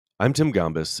I'm Tim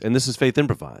Gombis, and this is Faith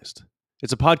Improvised.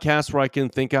 It's a podcast where I can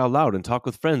think out loud and talk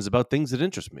with friends about things that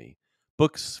interest me: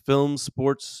 books, films,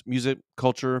 sports, music,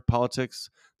 culture,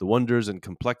 politics, the wonders and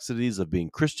complexities of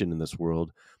being Christian in this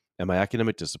world, and my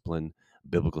academic discipline,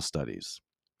 biblical studies.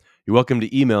 You're welcome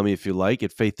to email me if you like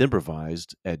at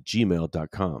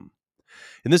faithimprovised@gmail.com.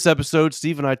 In this episode,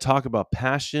 Steve and I talk about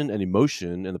passion and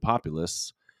emotion in the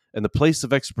populace and the place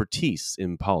of expertise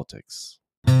in politics.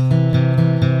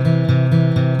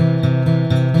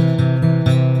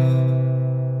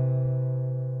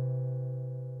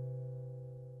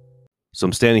 So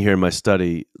I'm standing here in my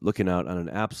study looking out on an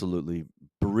absolutely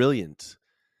brilliant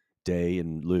day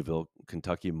in Louisville,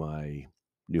 Kentucky, my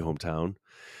new hometown.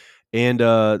 And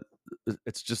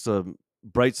it's just a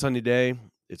bright sunny day.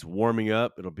 It's warming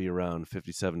up. It'll be around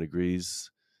 57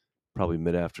 degrees, probably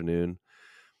mid-afternoon.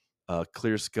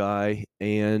 Clear sky.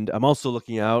 And I'm also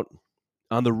looking out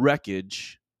on the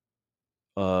wreckage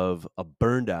of a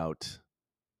burned out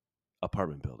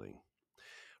apartment building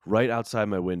right outside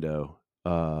my window,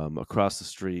 across the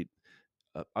street.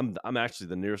 I'm actually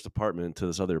the nearest apartment to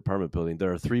this other apartment building.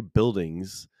 There are 3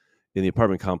 buildings in the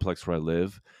apartment complex where I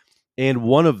live, and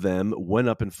one of them went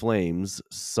up in flames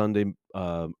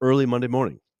early Monday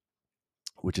morning,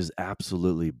 which is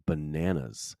absolutely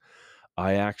bananas.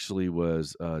 I actually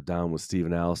was down with Steve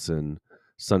and Allison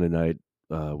Sunday night.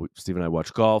 Steve and I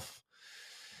watched golf,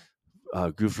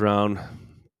 goofed around,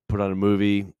 put on a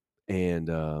movie, and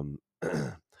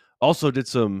also did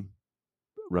some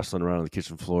wrestling around on the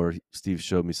kitchen floor. Steve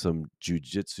showed me some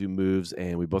jujitsu moves,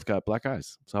 and we both got black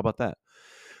eyes. So how about that?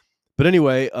 But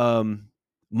anyway,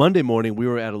 Monday morning we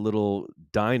were at a little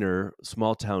diner,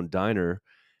 small town diner,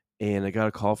 and I got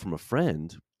a call from a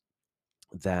friend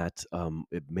that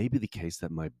it may be the case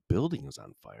that my building is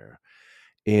on fire.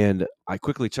 And I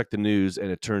quickly checked the news,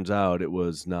 and it turns out it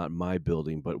was not my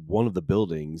building, but one of the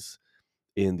buildings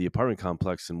in the apartment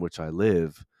complex in which I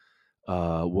live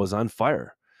was on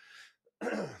fire.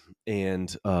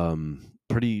 And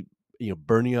pretty,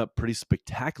 burning up pretty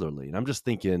spectacularly. And I'm just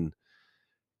thinking,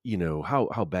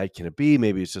 how bad can it be?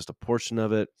 Maybe it's just a portion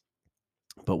of it.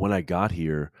 But when I got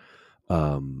here,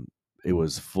 it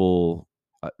was full.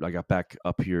 I got back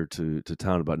up here to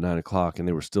town about 9 o'clock, and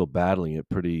they were still battling it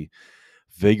pretty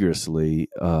vigorously.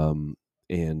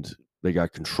 And they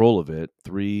got control of it.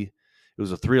 It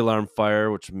was a 3-alarm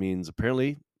fire, which means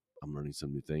apparently I'm learning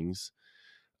some new things.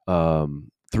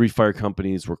 3 fire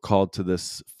companies were called to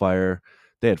this fire.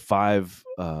 They had 5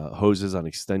 hoses on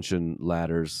extension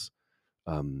ladders,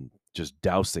 just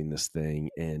dousing this thing,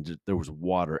 and there was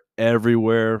water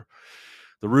everywhere.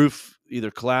 The roof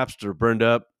either collapsed or burned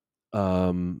up.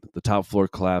 The top floor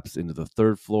collapsed into the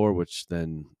 3rd floor, which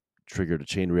then triggered a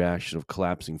chain reaction of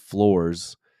collapsing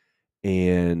floors,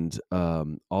 and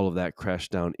all of that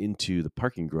crashed down into the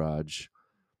parking garage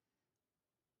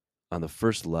on the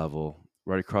 1st level,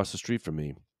 right across the street from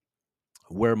me,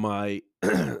 where my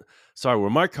where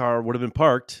my car would have been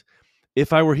parked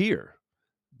if I were here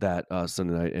that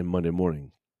Sunday night and Monday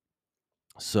morning.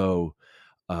 So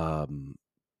my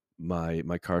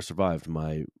car survived,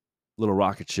 my little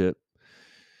rocket ship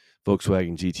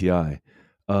Volkswagen GTI.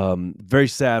 Very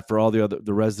sad for all the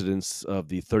residents of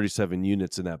the 37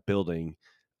 units in that building,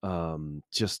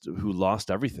 just who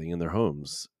lost everything in their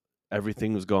homes.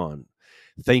 Everything was gone.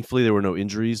 Thankfully, there were no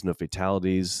injuries, no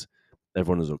fatalities.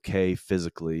 Everyone was okay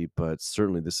physically, but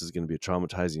certainly this is going to be a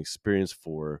traumatizing experience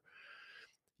for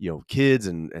kids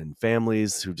and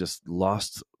families who just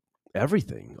lost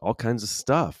everything, all kinds of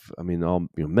stuff. I mean, all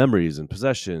memories and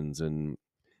possessions, and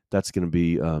that's going to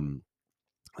be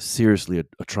seriously a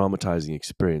traumatizing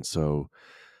experience. So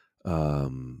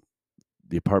the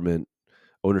apartment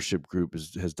ownership group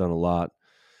has done a lot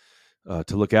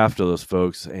to look after those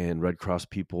folks, and Red Cross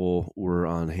people were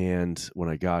on hand when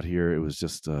I got here. It was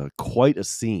just quite a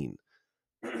scene.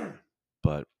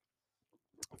 But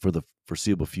for the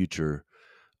foreseeable future,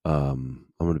 I'm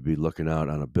going to be looking out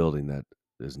on a building that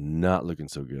is not looking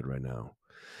so good right now.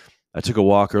 I took a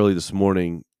walk early this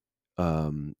morning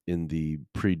in the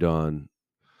pre-dawn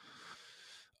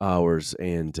hours,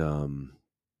 and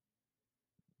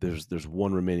there's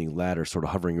one remaining ladder sort of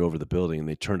hovering over the building, and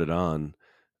they turned it on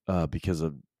because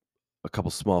of a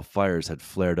couple small fires had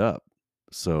flared up.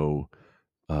 So,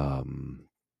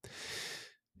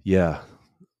 yeah,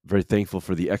 very thankful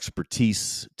for the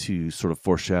expertise to sort of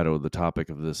foreshadow the topic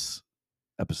of this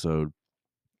episode.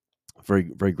 Very,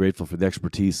 very grateful for the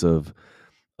expertise of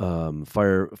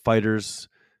firefighters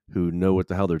who know what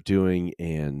the hell they're doing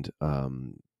and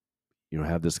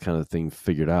have this kind of thing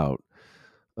figured out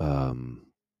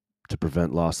to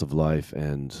prevent loss of life.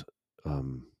 And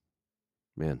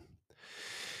man,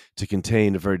 to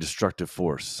contain a very destructive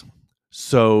force.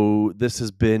 So this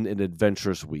has been an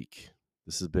adventurous week.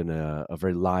 This has been a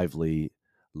very lively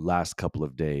last couple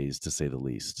of days, to say the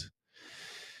least.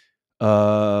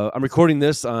 I'm recording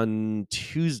this on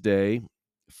Tuesday,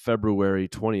 February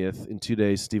 20th. In 2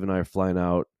 days, Steve and I are flying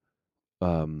out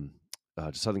to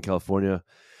Southern California.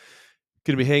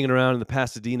 Going to be hanging around in the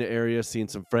Pasadena area, seeing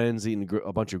some friends, eating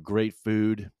a bunch of great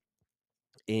food.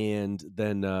 And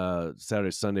then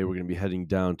Saturday, Sunday, we're going to be heading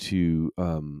down to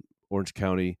Orange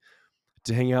County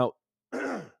to hang out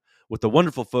with the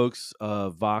wonderful folks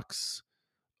of Vox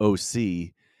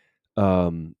OC.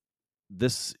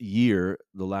 This year,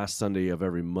 the last Sunday of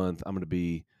every month, I'm going to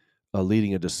be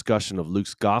leading a discussion of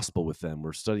Luke's gospel with them.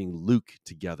 We're studying Luke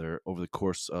together over the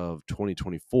course of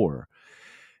 2024.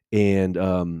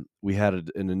 And we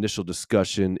had an initial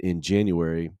discussion in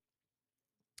January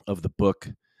of the book,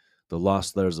 The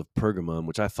Lost Letters of Pergamum,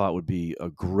 which I thought would be a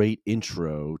great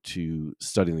intro to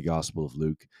studying the Gospel of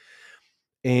Luke.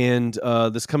 And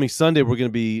this coming Sunday, we're going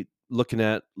to be looking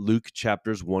at Luke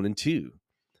chapters 1 and 2.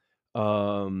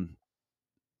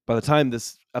 By the time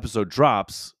this episode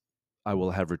drops, I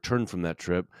will have returned from that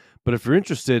trip. But if you're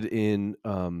interested in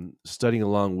studying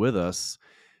along with us,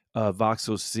 Vox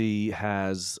OC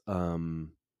has the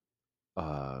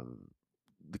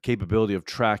capability of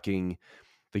tracking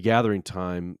the gathering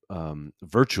time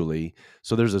virtually.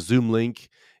 So there's a Zoom link.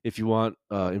 If you want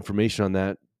information on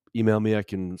that, email me. I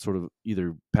can sort of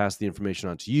either pass the information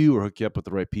on to you or hook you up with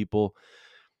the right people.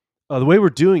 The way we're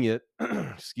doing it,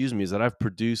 excuse me, is that I've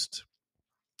put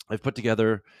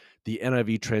together the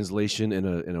NIV translation in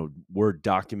a Word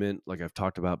document, like I've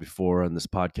talked about before on this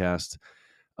podcast.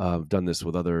 I've done this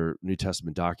with other New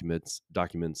Testament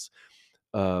documents.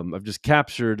 I've just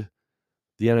captured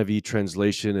the NIV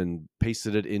translation and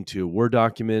pasted it into a Word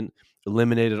document,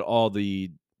 eliminated all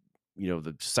the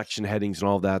section headings and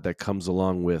all that comes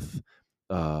along with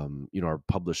our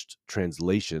published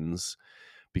translations,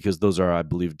 because those are, I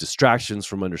believe, distractions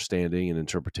from understanding and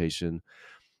interpretation.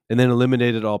 And then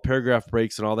eliminated all paragraph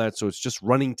breaks and all that. So it's just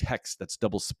running text that's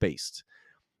double spaced.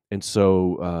 And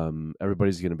so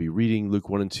everybody's going to be reading Luke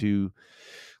 1 and 2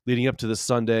 leading up to this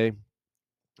Sunday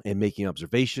and making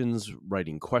observations,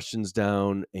 writing questions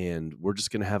down. And we're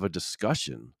just going to have a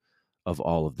discussion of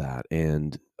all of that.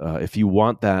 And if you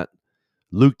want that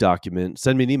Luke document,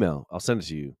 send me an email. I'll send it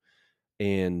to you.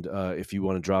 And if you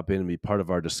want to drop in and be part of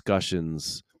our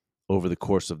discussions over the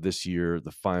course of this year,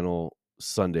 the final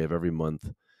Sunday of every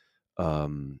month, let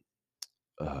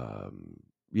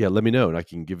me know, and I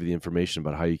can give you the information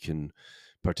about how you can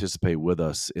participate with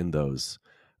us in those.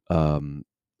 I'm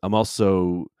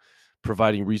also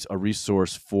providing a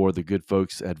resource for the good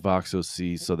folks at Vox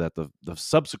OC so that the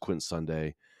subsequent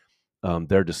Sunday,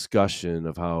 their discussion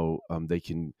of how they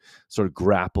can sort of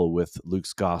grapple with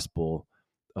Luke's gospel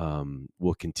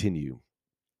will continue.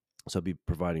 So I'll be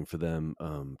providing for them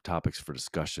topics for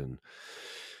discussion,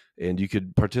 and you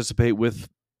could participate with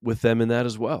them in that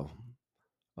as well.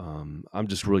 I'm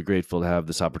just really grateful to have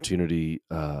this opportunity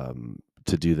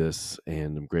to do this,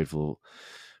 and I'm grateful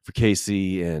for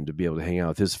Casey and to be able to hang out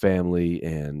with his family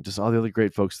and just all the other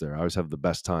great folks there. I always have the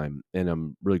best time, and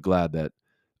I'm really glad that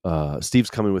Steve's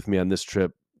coming with me on this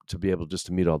trip to be able just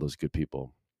to meet all those good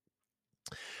people.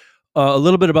 A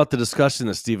little bit about the discussion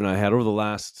that Steve and I had over the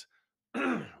last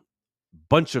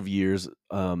bunch of years,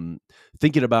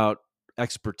 thinking about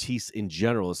expertise in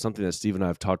general is something that Steve and I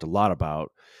have talked a lot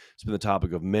about. It's been the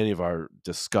topic of many of our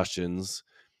discussions.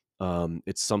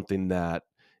 It's something that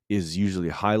is usually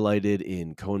highlighted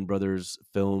in Coen Brothers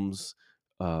films,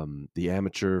 the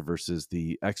amateur versus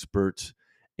the expert,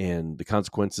 and the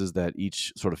consequences that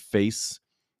each sort of face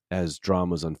as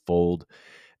dramas unfold.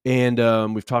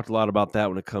 And we've talked a lot about that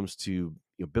when it comes to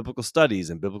biblical studies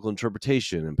and biblical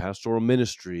interpretation and pastoral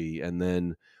ministry, and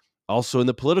then also in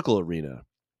the political arena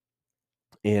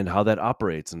and how that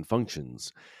operates and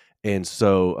functions. And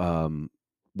so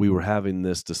we were having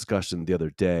this discussion the other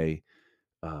day,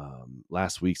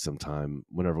 last week sometime,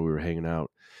 whenever we were hanging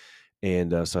out.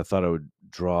 And so I thought I would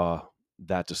draw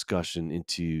that discussion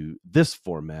into this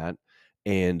format,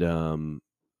 and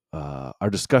our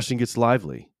discussion gets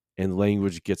lively and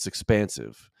language gets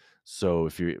expansive. So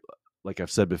if you're, like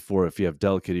I've said before, if you have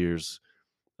delicate ears,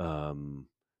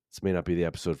 this may not be the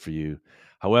episode for you.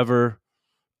 However,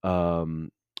 I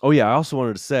also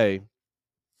wanted to say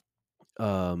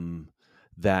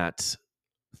that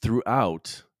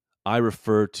throughout, I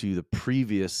refer to the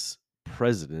previous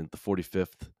president, the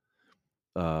 45th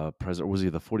president, or was he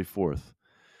the 44th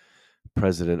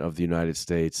president of the United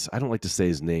States? I don't like to say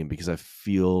his name because I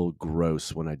feel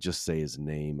gross when I just say his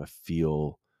name.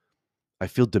 I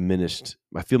feel diminished.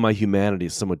 I feel my humanity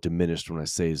is somewhat diminished when I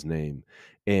say his name,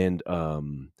 and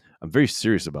I'm very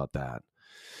serious about that.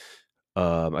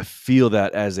 I feel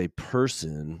that as a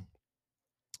person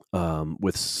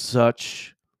with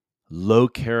such low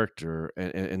character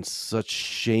and such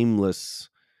shameless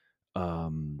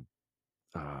um,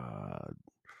 uh,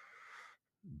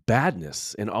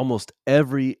 badness in almost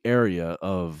every area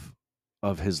of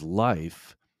his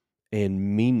life,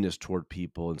 and meanness toward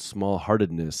people, and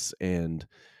small-heartedness, and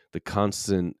the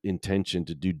constant intention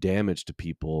to do damage to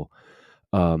people.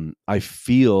 I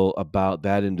feel about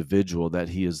that individual that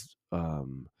he is.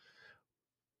 Um,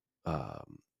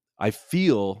 I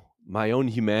feel my own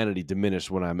humanity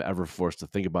diminish when I'm ever forced to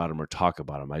think about him or talk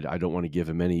about him. I don't want to give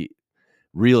him any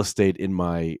real estate in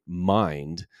my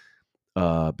mind,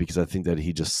 because I think that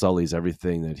he just sullies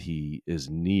everything that he is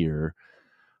near.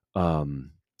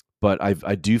 Um, but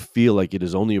I do feel like it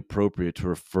is only appropriate to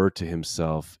refer to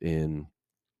himself in.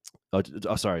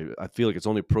 Sorry, I feel like it's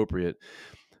only appropriate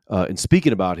in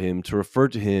speaking about him to refer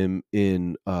to him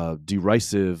in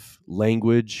derisive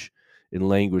language, in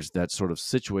language that sort of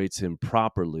situates him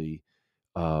properly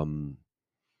um,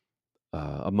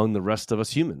 among the rest of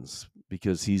us humans,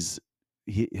 because his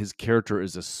character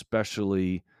is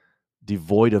especially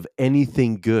devoid of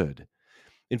anything good.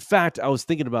 In fact, I was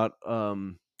thinking about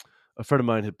a friend of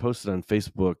mine had posted on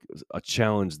Facebook a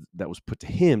challenge that was put to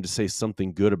him to say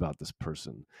something good about this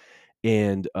person.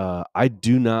 And I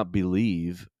do not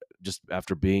believe, just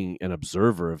after being an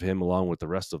observer of him along with the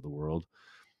rest of the world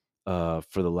for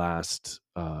the last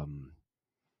 8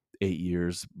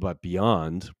 years, but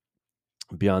beyond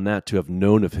that, to have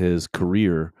known of his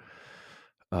career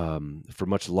for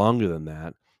much longer than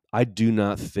that, I do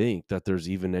not think that there's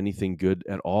even anything good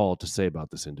at all to say about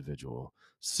this individual.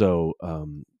 So,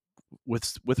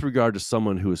 with regard to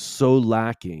someone who is so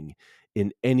lacking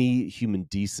in any human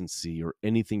decency or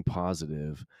anything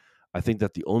positive, I think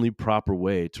that the only proper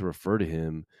way to refer to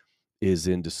him is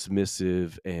in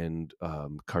dismissive and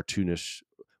cartoonish.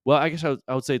 Well, I guess I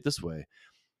would say it this way: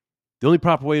 the only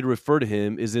proper way to refer to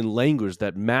him is in language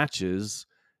that matches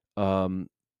um,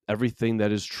 everything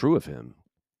that is true of him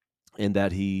and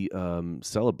that he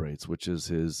celebrates, which is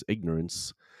his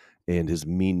ignorance and his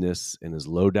meanness and his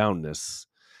low downness.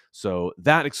 So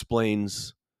that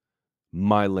explains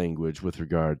my language with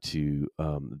regard to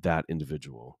that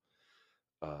individual,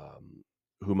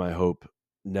 whom I hope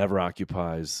never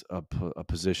occupies a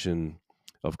position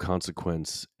of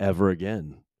consequence ever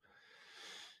again.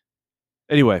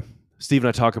 Anyway, Steve and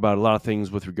I talk about a lot of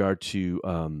things with regard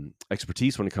to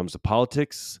expertise when it comes to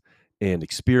politics and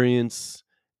experience,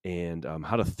 and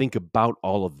how to think about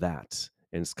all of that.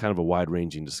 And it's kind of a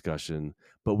wide-ranging discussion,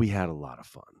 but we had a lot of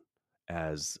fun,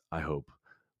 as I hope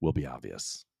will be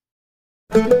obvious.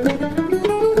 The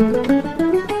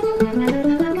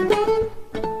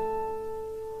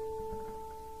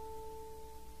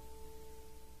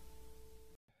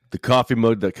coffee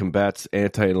mug that combats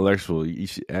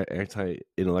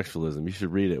anti-intellectualism. You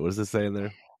should read it. What does it say in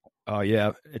there? Oh,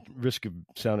 yeah. At risk of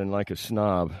sounding like a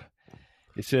snob,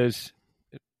 it says,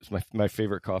 it's my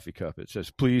favorite coffee cup. It says,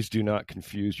 "Please do not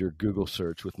confuse your Google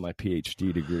search with my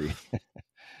PhD degree."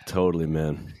 Totally,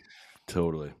 man.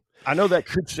 Totally. I know that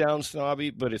could sound snobby,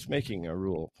 but it's making a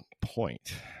real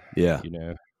point. Yeah.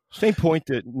 Same point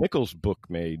that Nichols' book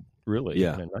made, really,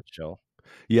 Yeah. in a nutshell.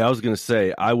 Yeah, I was going to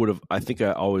say, I think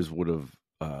I always would have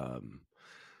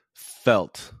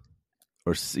felt,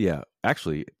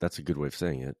 actually, that's a good way of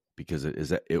saying it, because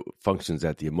it functions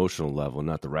at the emotional level,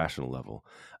 not the rational level.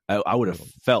 I would have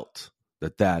felt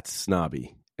that that's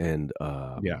snobby. And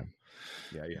Yeah.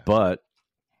 But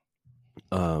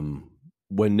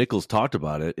when Nichols talked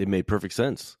about it, it made perfect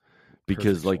sense,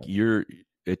 because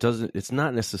it's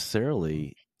not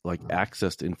necessarily like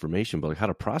access to information, but like how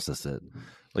to process it.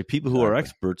 Like people who are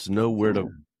experts know where to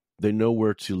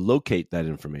locate that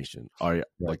information.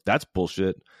 Like, that's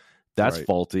bullshit. That's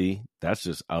faulty. That's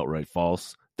just outright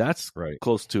false. That's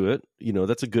close to it.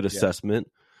 That's a good assessment.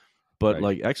 But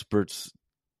like experts,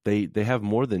 they have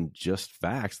more than just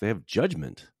facts. They have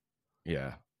judgment.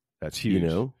 Yeah, that's huge.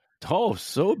 Oh,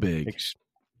 so big.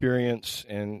 Experience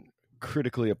and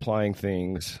critically applying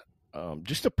things.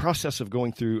 Just the process of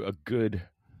going through a good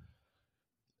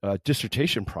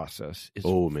dissertation process is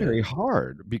very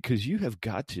hard, because you have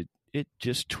got to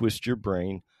just twist your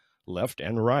brain left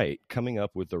and right, coming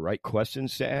up with the right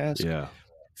questions to ask,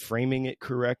 framing it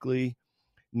correctly,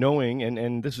 knowing,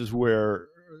 and this is where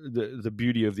the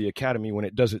beauty of the academy, when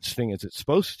it does its thing as it's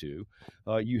supposed to,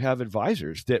 you have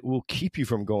advisors that will keep you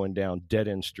from going down dead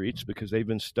end streets, because they've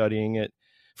been studying it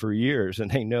for years and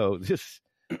they know this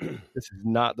is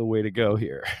not the way to go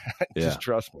here. Just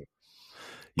trust me.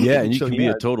 Yeah, and you can be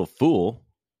a total fool.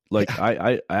 Like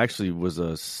I actually was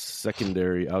a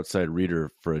secondary outside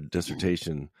reader for a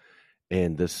dissertation,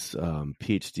 and this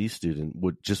PhD student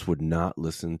would not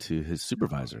listen to his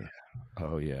supervisor.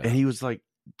 Oh yeah. And he was like,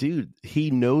 dude,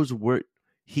 he knows where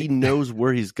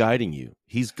he's guiding you.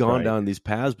 He's gone down these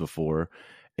paths before,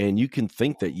 and you can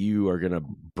think that you are going to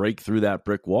break through that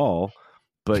brick wall,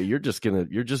 but you're just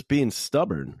being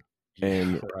stubborn.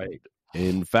 And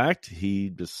in fact, he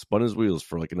just spun his wheels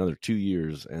for like another 2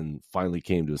 years and finally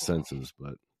came to his senses.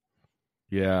 But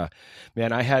yeah, man,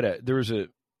 there was an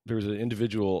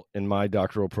individual in my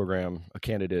doctoral program, a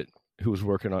candidate who was we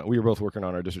were both working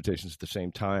on our dissertations at the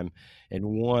same time. And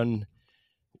one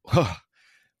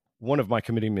of my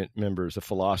committee members, a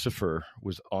philosopher,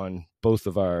 was on both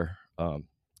of our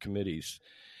committees.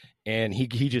 And he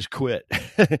just quit.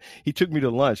 He took me to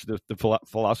lunch. The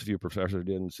philosophy professor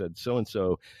did, and said,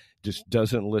 so-and-so just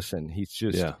doesn't listen. He's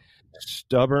just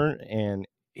stubborn. And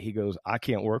he goes, I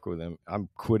can't work with him. I'm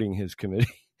quitting his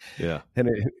committee. Yeah. And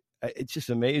it's just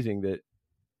amazing that.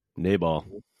 Nabal.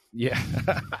 Yeah.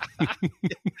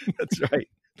 That's right.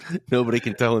 Nobody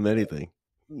can tell him anything.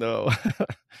 No.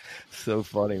 So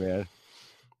funny, man.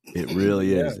 It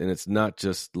really is. And it's not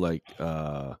just like,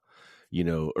 urban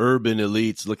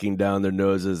elites looking down their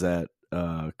noses at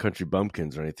country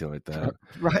bumpkins or anything like that.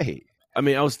 Right. I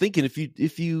mean, I was thinking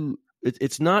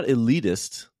it's not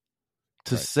elitist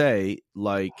to say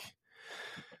like,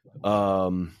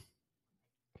 John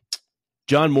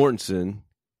Mortensen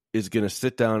is going to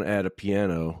sit down at a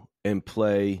piano and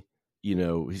play, he's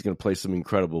going to play some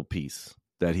incredible piece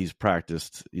that he's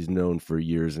practiced, he's known for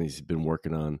years, and he's been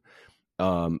working on.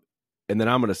 And then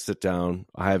I'm going to sit down.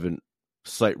 I haven't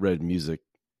sight read music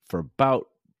for about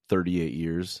 38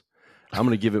 years. I'm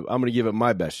going to give it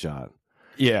my best shot.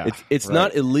 Yeah. It's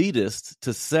not elitist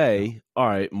to say, all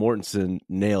right, Mortensen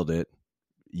nailed it.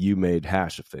 You made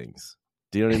hash of things.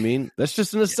 Do you know what I mean? That's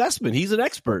just an assessment. He's an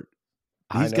expert.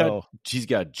 He's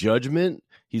got judgment.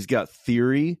 He's got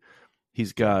theory.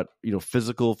 He's got,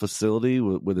 physical facility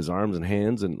with his arms and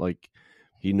hands, and like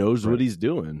he knows what he's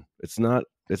doing. It's not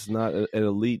an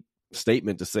elite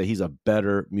statement to say he's a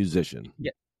better musician.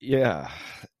 Yeah.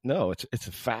 No, it's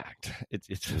a fact.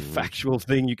 It's a factual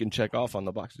thing you can check off on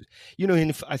the boxes.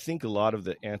 And I think a lot of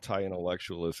the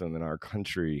anti-intellectualism in our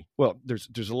country, well,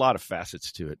 there's a lot of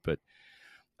facets to it, but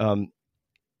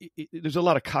there's a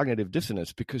lot of cognitive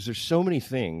dissonance because there's so many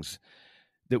things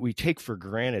that we take for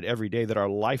granted every day that our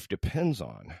life depends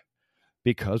on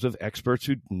because of experts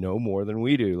who know more than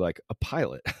we do, like a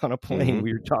pilot on a plane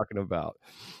we were talking about.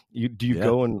 You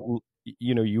go and,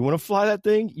 you want to fly that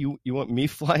thing? You want me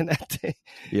flying that thing?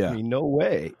 Yeah. I mean, no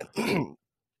way.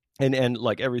 and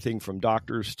like everything from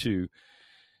doctors to,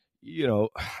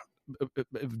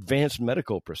 advanced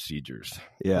medical procedures.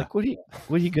 Yeah. Like what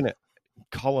are you going to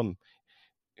call them?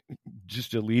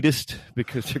 Just elitist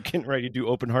because they're getting ready to do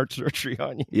open heart surgery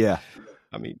on you. Yeah.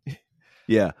 I mean,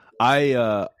 yeah,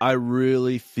 I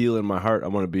really feel in my heart I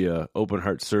want to be a open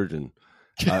heart surgeon.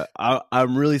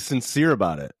 I'm really sincere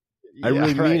about it. I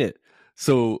really mean it.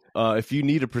 So if you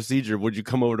need a procedure, would you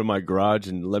come over to my garage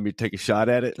and let me take a shot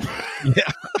at it?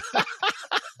 Yeah.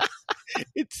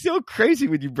 It's so crazy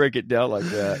when you break it down like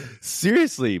that.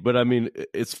 Seriously. But I mean,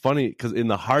 it's funny because in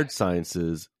the hard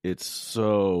sciences, it's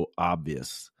so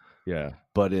obvious. Yeah.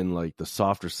 But in like the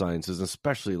softer sciences,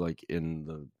 especially like in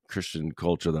the Christian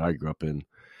culture that I grew up in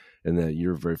and that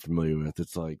you're very familiar with,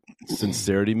 it's like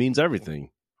sincerity means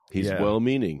everything. He's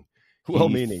well-meaning.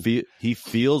 He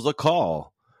feels a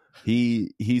call.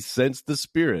 He sensed the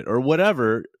spirit or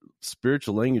whatever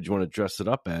spiritual language you want to dress it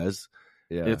up as.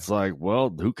 Yeah. It's like, well,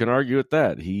 who can argue with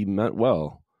that? He meant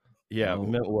well. Yeah,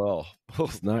 meant well.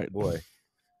 It's not, boy.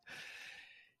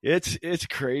 It's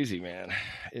crazy, man.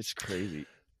 It's crazy.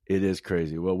 It is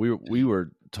crazy. Well, we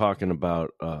were talking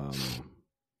about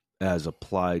as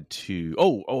applied to. I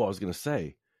was going to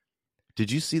say,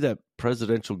 did you see that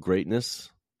presidential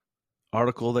greatness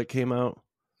article that came out?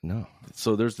 No.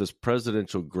 So there's this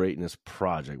presidential greatness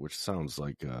project, which sounds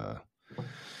like I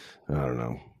don't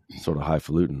know, sort of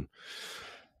highfalutin.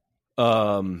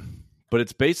 But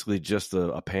it's basically just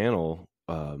a panel.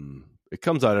 It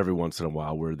comes out every once in a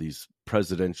while where these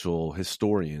presidential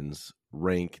historians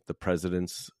rank the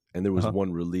presidents, and there was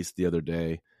one released the other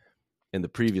day, and the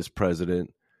previous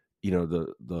president,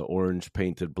 the orange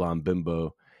painted blonde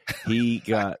bimbo, he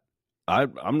got.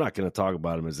 I'm not going to talk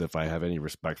about him as if I have any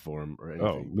respect for him or anything.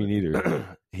 Oh, me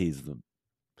neither. He's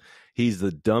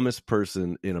the dumbest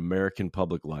person in American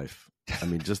public life. I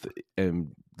mean, just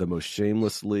and the most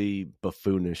shamelessly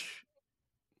buffoonish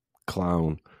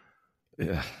clown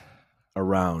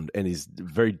around, and he's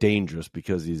very dangerous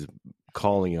because he's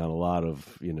calling on a lot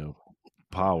of,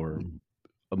 power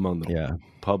among the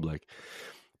public.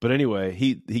 But anyway,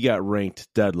 he got ranked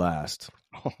dead last.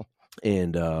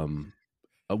 And well,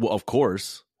 of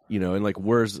course, and like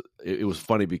it was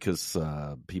funny because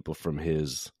people from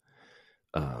his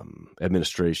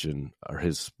administration or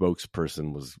his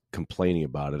spokesperson was complaining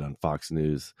about it on Fox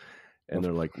News, and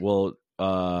they're like, well,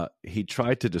 he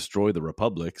tried to destroy the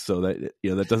republic, so that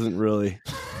that doesn't really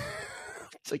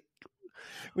it's like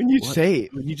when you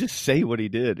just say what he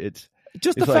did, it's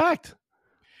a fact.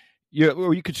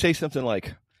 Or you could say something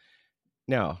like,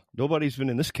 now nobody's been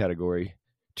in this category,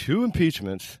 2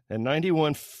 impeachments and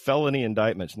 91 felony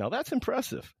indictments. Now that's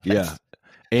impressive.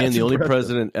 And the only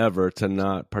president ever to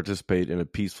not participate in a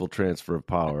peaceful transfer of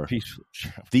power.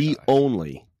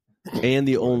 Only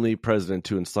president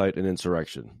to incite an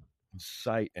insurrection.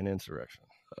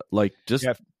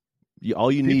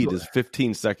 All you need is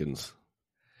 15 seconds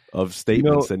of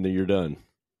statements, and then you're done.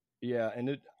 Yeah,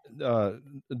 and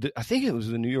I think it was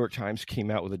the New York Times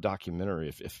came out with a documentary.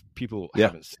 If people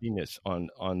haven't seen this on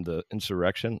the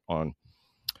insurrection on,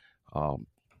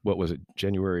 what was it,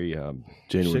 January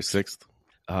 6th?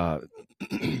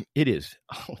 It is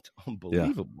it's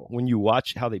unbelievable when you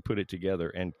watch how they put it together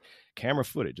and camera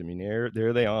footage. I mean,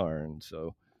 there they are, and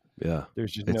so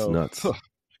there's just it's nuts.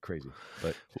 It's crazy.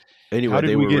 But anyway, how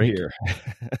did we get here?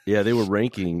 They were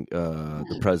ranking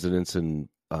the presidents, and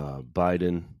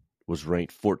Biden was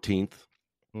ranked 14th,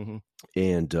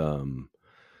 and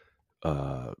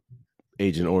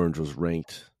Agent Orange was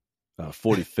ranked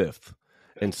 45th.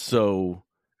 And so,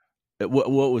 what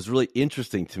was really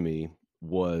interesting to me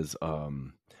was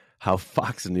how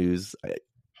Fox News.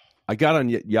 I got on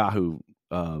Yahoo.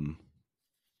 I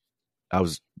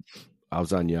was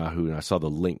on Yahoo and I saw the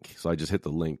link, so I just hit the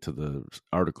link to the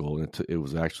article, and it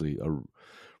was actually a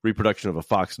reproduction of a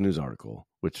Fox News article,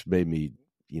 which made me,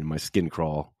 my skin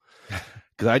crawl,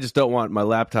 because I just don't want my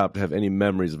laptop to have any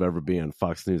memories of ever being on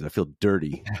Fox News. I feel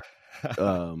dirty.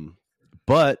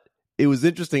 But it was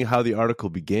interesting how the article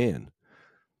began.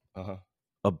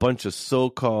 A bunch of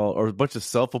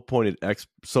self-appointed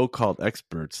so-called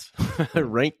experts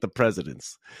ranked the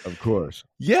presidents. Of course.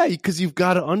 Yeah, because you've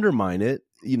got to undermine it,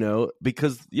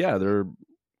 because they're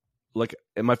like,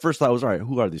 and my first thought was, all right,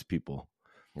 who are these people?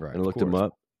 Right. And I looked them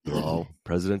up. They're all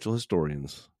presidential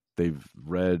historians. They've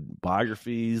read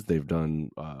biographies. They've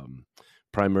done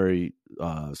primary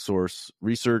source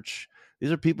research.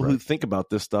 These are people who think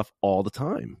about this stuff all the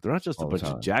time. They're not just a bunch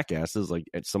of jackasses like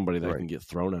somebody that can get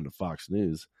thrown onto Fox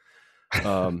News.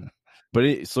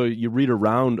 So you read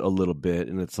around a little bit,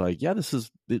 and it's like,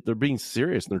 they're being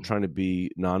serious, and they're trying to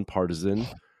be nonpartisan.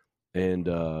 And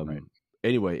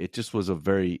anyway, it just was a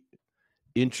very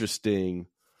interesting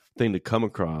thing to come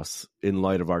across in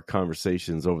light of our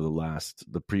conversations over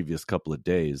the previous couple of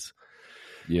days.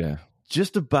 Yeah.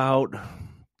 Just about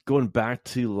going back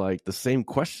to like the same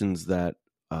questions that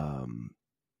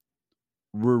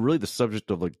were really the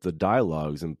subject of like the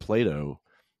dialogues in Plato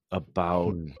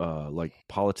about like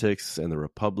politics and the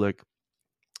republic,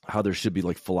 how there should be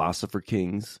like philosopher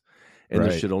kings, and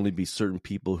there should only be certain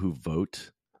people who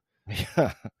vote.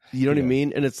 Yeah. You know what I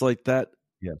mean? And it's like that.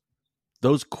 Yeah.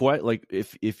 Those like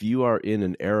if you are in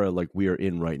an era like we are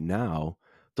in right now,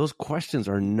 those questions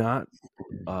are not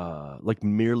like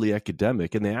merely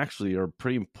academic, and they actually are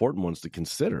pretty important ones to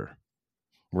consider.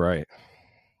 Right.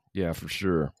 Yeah, for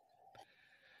sure.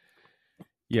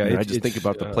 Yeah, I just think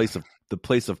about the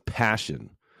place of passion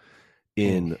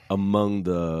in among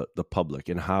the public,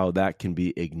 and how that can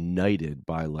be ignited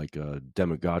by like a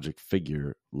demagogic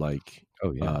figure like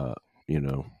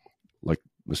like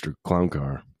Mr. Clown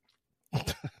Car.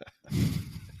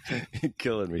 You're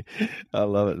killing me. I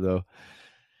love it though.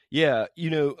 Yeah,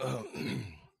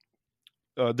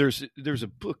 there's a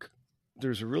book.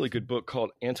 There's a really good book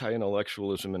called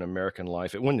Anti-Intellectualism in American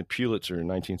Life. It won the Pulitzer in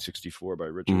 1964 by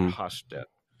Richard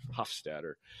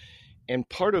Hofstadter. And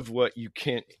part of what you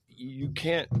can't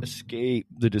escape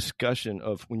the discussion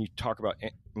of when you talk about.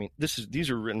 I mean, these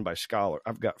are written by scholars.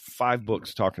 I've got 5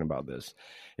 books talking about this.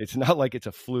 It's not like it's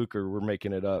a fluke or we're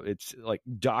making it up. It's like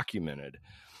documented.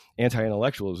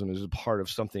 Anti-intellectualism is a part of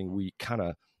something we kind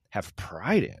of have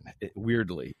pride in,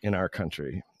 weirdly, in our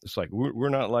country. It's like we're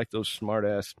not like those smart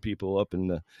ass people up in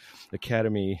the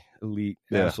academy elite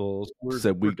assholes. We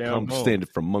come standing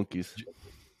from monkeys.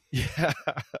 Yeah,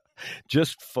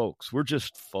 just folks. We're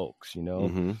just folks,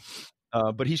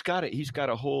 But he's got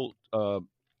a whole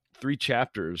 3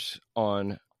 chapters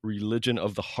on religion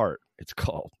of the heart. It's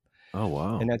called. Oh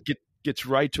wow! And that gets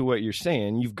right to what you're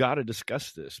saying. You've got to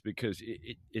discuss this because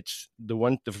it's the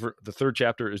 3rd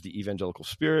chapter is the evangelical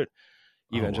spirit,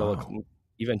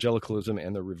 evangelicalism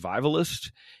and the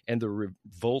revivalist and the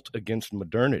revolt against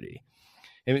modernity.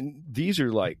 I mean, these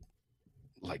are like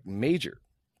major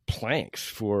planks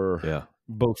for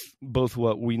both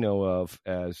what we know of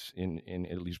as in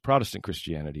at least Protestant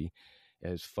Christianity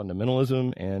as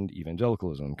fundamentalism and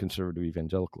evangelicalism, conservative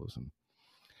evangelicalism.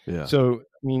 Yeah. So,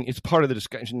 I mean, it's part of the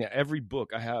discussion. Now, every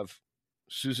book I have,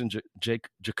 Susan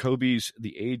Jacoby's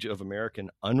The Age of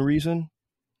American Unreason,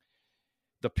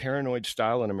 The Paranoid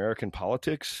Style in American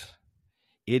Politics,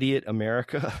 Idiot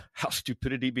America, How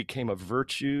Stupidity Became a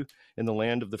Virtue in the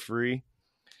Land of the Free,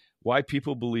 Why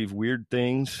People Believe Weird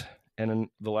Things, and then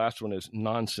the last one is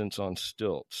Nonsense on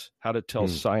Stilts, How to Tell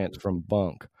Science from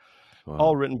Bunk. Wow.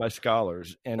 All written by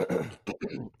scholars, and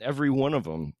every one of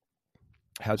them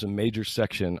has a major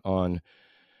section on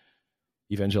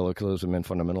evangelicalism and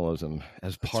fundamentalism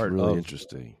as part really of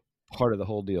interesting part of the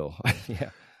whole deal.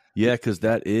 Yeah, because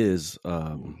that is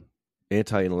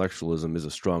anti-intellectualism is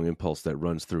a strong impulse that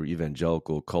runs through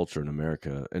evangelical culture in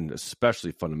America, and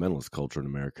especially fundamentalist culture in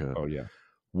America. Oh yeah,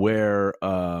 where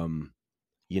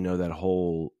that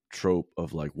whole trope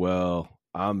of like, well,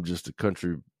 I'm just a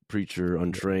country preacher,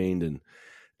 untrained, and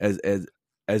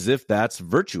as if that's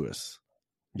virtuous.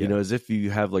 As if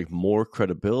you have like more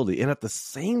credibility. And at the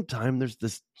same time, there's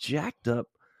this jacked up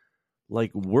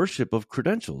like worship of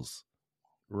credentials.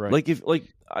 Right. Like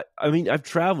I mean, I've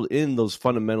traveled in those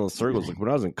fundamental circles. Like when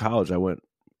I was in college, I went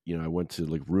to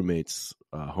like roommates'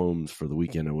 homes for the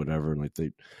weekend or whatever. And like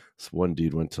this one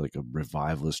dude went to like a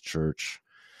revivalist church.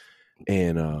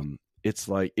 And it's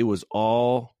like, it was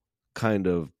all kind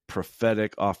of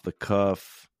prophetic off the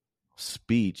cuff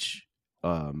speech,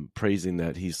 praising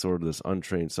that he's sort of this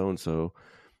untrained so-and-so,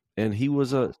 and he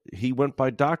went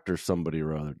by Dr. somebody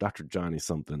or other, Dr. Johnny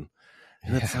something,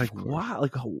 and it's like,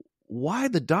 why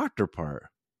the doctor part?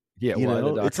 Yeah,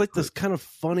 it's like this kind of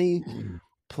funny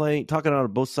talking out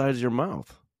of both sides of your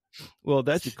mouth. Well,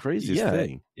 that's the craziest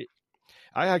thing.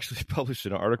 I actually published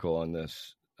an article on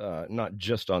this, not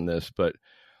just on this, but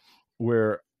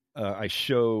where I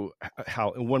show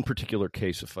how in one particular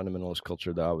case of fundamentalist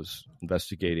culture that I was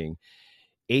investigating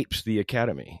apes the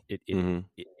academy.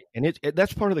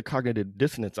 That's part of the cognitive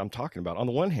dissonance I'm talking about. On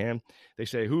the one hand, they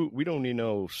say, we don't need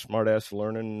no smart-ass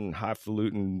learning,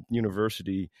 highfalutin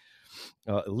university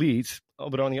elites.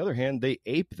 But on the other hand, they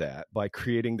ape that by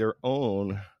creating their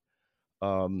own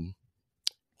kind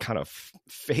of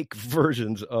fake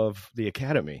versions of the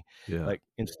academy, like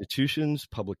institutions,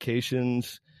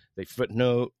 publications. They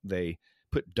footnote, they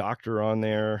put doctor on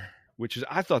there,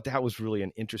 I thought that was really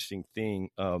an interesting thing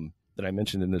that I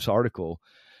mentioned in this article,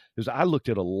 because I looked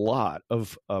at a lot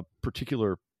of a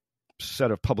particular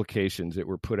set of publications that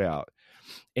were put out.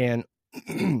 And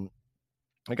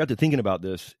I got to thinking about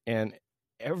this, and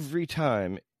every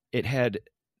time it had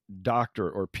doctor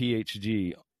or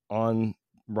PhD on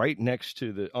right next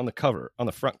to on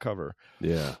the front cover.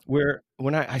 Yeah. Where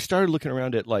when I started looking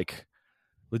around at like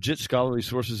legit scholarly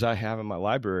sources I have in my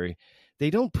library, they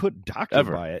don't put doctor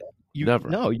by it. Never.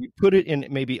 No, you put it in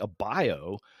maybe a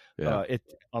bio, it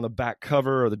on the back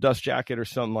cover or the dust jacket or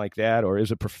something like that, or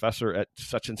is a professor at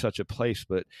such and such a place,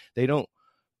 but they don't.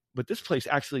 But this place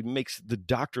actually makes the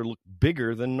doctor look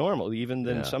bigger than normal, even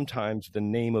than sometimes the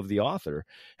name of the author.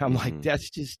 I'm like, that's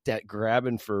just that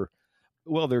grabbing for,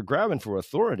 they're grabbing for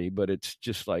authority, but it's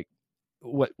just like,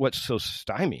 what's so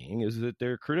stymieing is that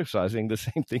they're criticizing the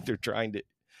same thing they're trying to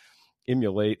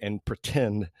emulate and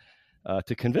pretend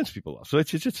to convince people of. So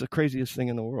it's just the craziest thing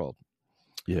in the world.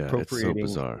 Yeah, appropriating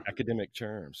it's so bizarre. Academic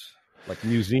terms like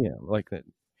museum, like that.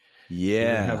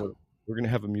 Yeah. We're going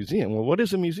to have a museum. Well, what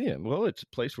is a museum? Well, it's a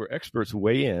place where experts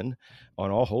weigh in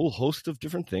on a whole host of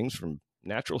different things, from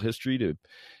natural history to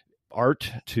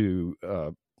art to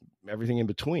everything in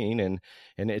between. And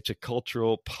it's a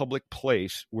cultural public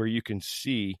place where you can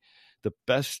see the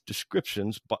best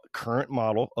descriptions, current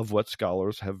model of what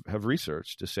scholars have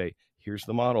researched to say, here's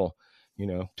the model,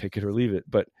 take it or leave it.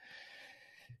 But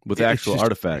with actual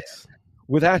artifacts.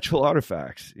 With actual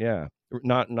artifacts, yeah.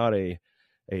 Not a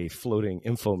floating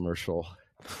infomercial.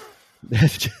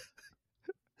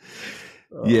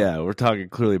 Yeah, we're talking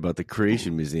clearly about the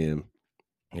Creation Museum,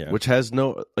 which has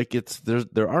no,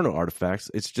 there are no artifacts.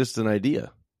 It's just an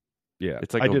idea. Yeah,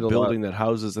 it's like a building that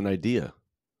houses an idea.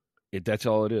 That's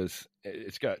all it is.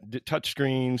 It's got touch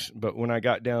screens, but when I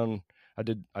got down, I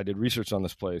did research on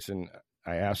this place, and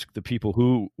I asked the people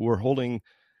who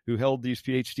held these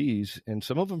PhDs, and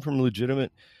some of them from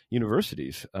legitimate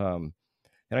universities.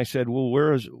 And I said, well,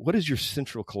 what is your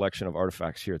central collection of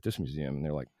artifacts here at this museum? And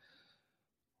they're like,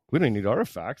 we don't need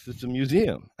artifacts. It's a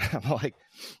museum. I'm like,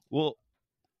 well,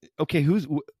 okay,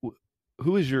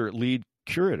 who is your lead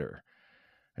curator?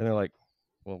 And they're like,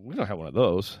 well, we don't have one of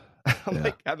those.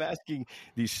 I'm asking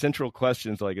these central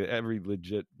questions like every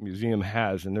legit museum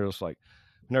has, and they're just like,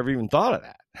 never even thought of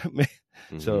that.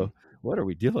 So what are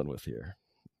we dealing with here?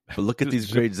 But look at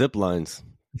these great zip lines.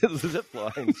 Zip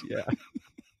lines, yeah.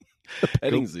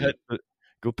 Petting zoo.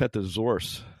 Go pet the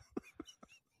Zorse.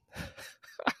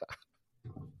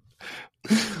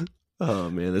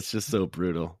 Oh man, that's just so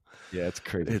brutal. Yeah, it's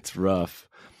crazy. It's rough.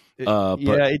 But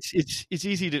it's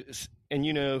easy to, and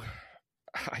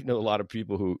I know a lot of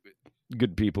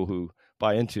good people who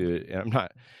buy into it, and I'm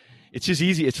not. It's just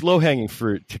easy. It's low hanging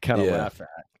fruit to kind of laugh at.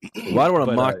 Well, I don't want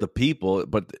to mock the people,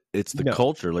 but it's the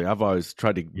culture. Like I've always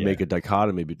tried to make a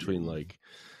dichotomy between like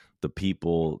the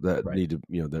people that need to,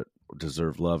 that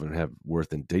deserve love and have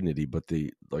worth and dignity, but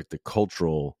the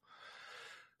cultural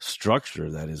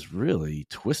structure that is really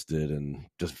twisted and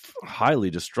just highly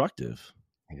destructive.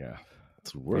 Yeah,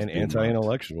 it's worth and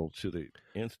anti-intellectual to the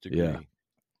nth degree. Yeah,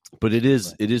 but it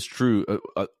is true.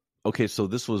 Okay, so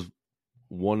this was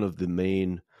one of the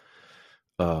main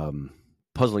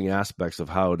puzzling aspects of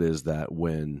how it is that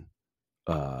when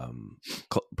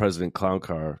candidate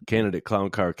Clown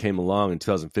Car came along in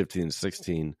 2015 and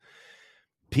 16,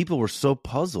 people were so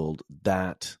puzzled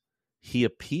that he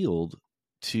appealed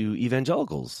to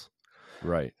evangelicals.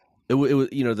 Right. It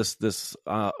was this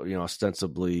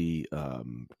ostensibly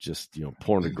just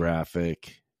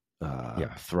pornographic,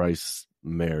 thrice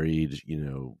married,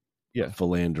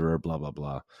 philanderer, blah blah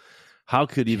blah. How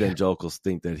could evangelicals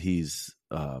think that he's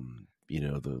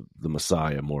the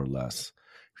Messiah, more or less,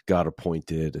 God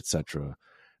appointed, etc.?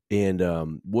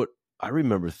 And what I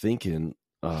remember thinking,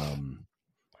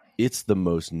 it's the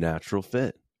most natural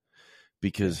fit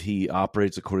because he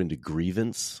operates according to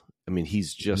grievance. I mean, he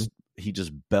just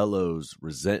bellows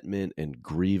resentment and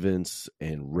grievance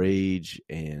and rage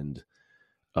and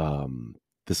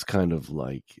this kind of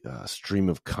like stream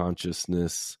of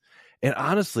consciousness. And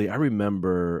honestly, I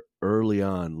remember early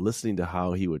on listening to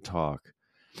how he would talk,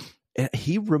 and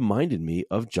he reminded me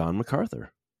of John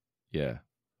MacArthur. Yeah,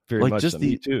 very much. Just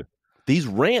me too. These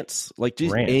rants, like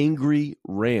these angry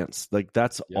rants, like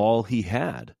that's all he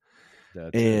had.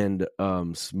 And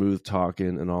smooth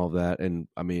talking and all that. And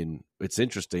I mean, it's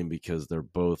interesting because they're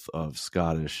both of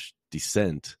Scottish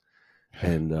descent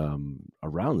and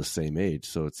around the same age.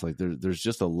 So it's like there's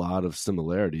just a lot of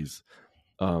similarities.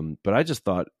 But I just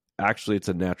thought actually it's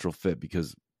a natural fit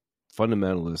because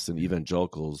fundamentalists and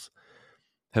evangelicals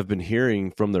have been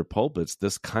hearing from their pulpits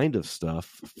this kind of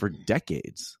stuff for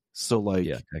decades. So like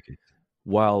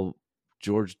while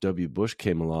George W. Bush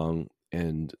came along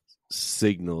and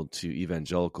signaled to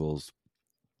evangelicals,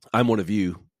 I'm one of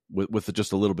you, with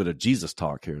just a little bit of Jesus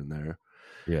talk here and there.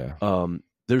 Yeah.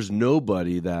 There's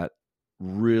nobody that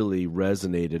really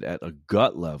resonated at a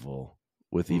gut level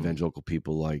with evangelical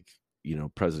people like,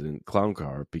 President Clown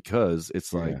Car, because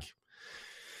it's like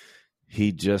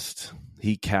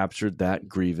he captured that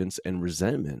grievance and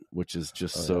resentment, which is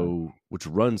just which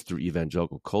runs through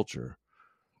evangelical culture.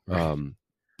 Right.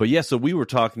 But yeah, so we were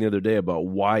talking the other day about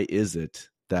why is it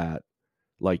that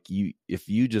like if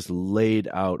you just laid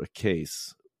out a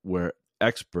case where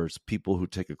experts, people who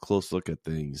take a close look at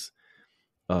things,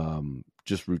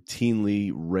 just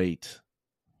routinely rate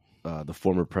the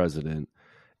former president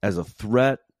as a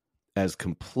threat, as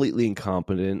completely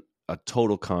incompetent, a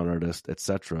total con artist,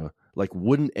 etc. Like,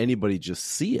 wouldn't anybody just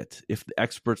see it if the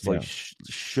experts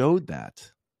showed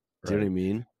that? Do you know what I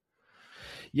mean?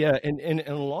 Yeah, and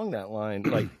along that line,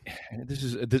 like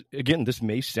this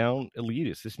may sound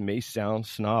elitist, this may sound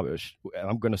snobbish.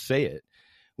 I'm going to say it.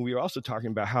 We are also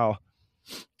talking about how,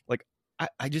 like,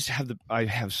 I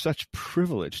have such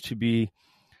privilege to be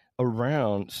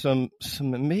around some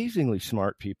amazingly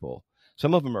smart people.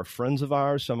 Some of them are friends of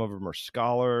ours. Some of them are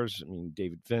scholars. I mean,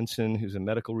 David Vinson, who's a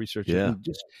medical researcher. Yeah. And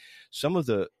just some of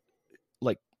the,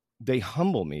 like, they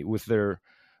humble me with their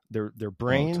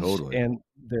brains and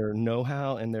their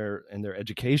know-how and their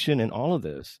education and all of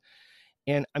this.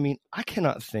 And I mean, I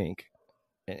cannot think,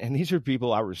 and these are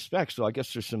people I respect, so I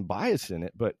guess there's some bias in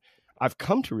it, but I've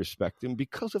come to respect them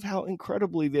because of how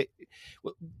incredibly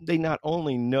they not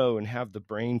only know and have the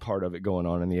brain part of it going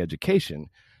on in the education,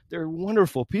 they're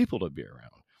wonderful people to be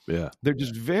around. Yeah. They're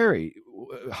just very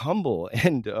humble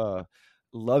and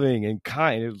loving and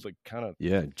kind. It was like kind of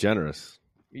generous.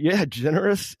 Yeah,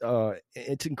 generous.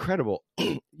 It's incredible.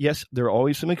 Yes, there are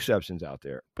always some exceptions out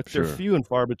there, but they're few and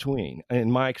far between,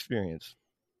 in my experience.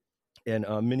 And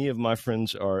many of my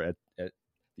friends are at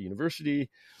the university,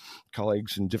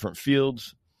 colleagues in different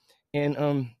fields,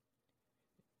 and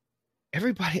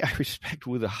everybody I respect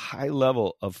with a high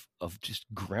level of just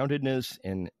groundedness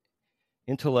and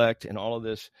intellect and all of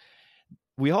this.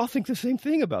 we all think the same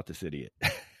thing about this idiot.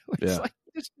 It's like,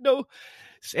 just no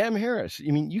Sam Harris.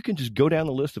 I mean, you can just go down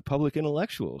the list of public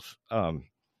intellectuals.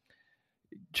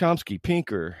 Chomsky,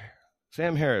 Pinker,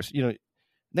 Sam Harris,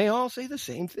 they all say the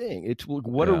same thing. It's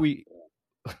what are we?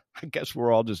 I guess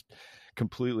we're all just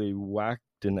completely whacked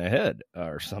in the head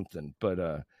or something.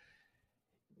 But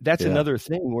that's another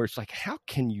thing where it's like, how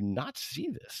can you not see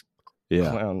this?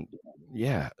 Clown?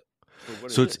 Yeah.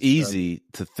 So it's easy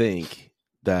to think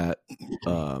that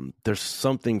there's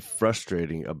something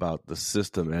frustrating about the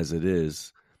system as it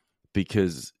is,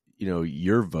 because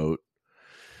your vote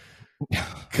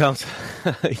counts.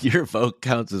 Your vote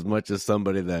counts as much as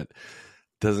somebody that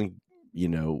doesn't,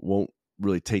 won't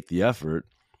really take the effort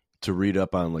to read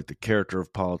up on like the character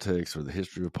of politics or the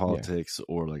history of politics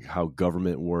or like how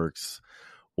government works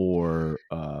or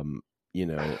a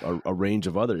range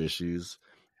of other issues,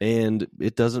 and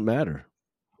it doesn't matter.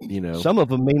 Some of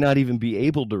them may not even be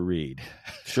able to read.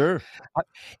 Sure.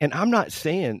 And I'm not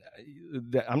saying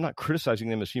that, I'm not criticizing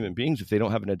them as human beings if they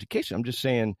don't have an education. I'm just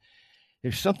saying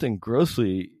there's something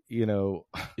grossly,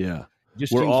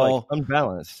 just we're seems all like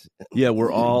unbalanced. Yeah,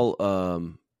 we're all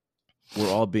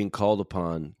being called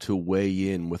upon to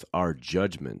weigh in with our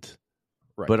judgment.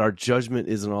 Right. But our judgment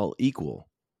isn't all equal.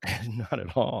 Not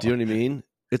at all. Do you know what I mean?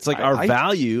 It's like our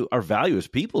value as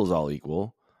people is all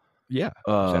equal. Yeah.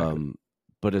 Exactly.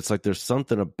 But it's like there's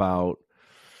something about,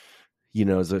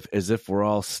 as if we're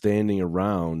all standing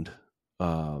around,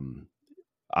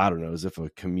 I don't know, as if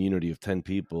a community of 10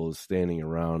 people is standing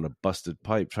around a busted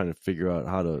pipe trying to figure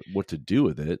out what to do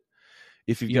with it.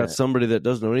 If you've got somebody that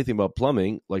doesn't know anything about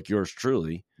plumbing, like yours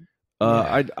truly,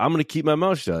 I'm going to keep my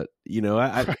mouth shut.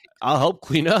 I'll help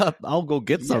clean up. I'll go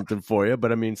get something for you.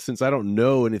 But I mean, since I don't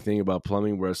know anything about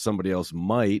plumbing, whereas somebody else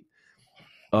might,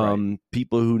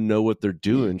 people who know what they're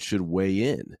doing should weigh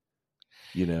in,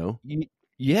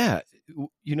 Yeah.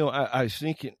 I was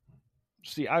thinking,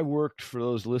 I worked, for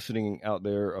those listening out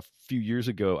there, a few years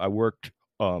ago, I worked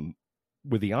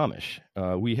with the Amish.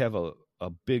 We have a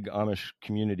big Amish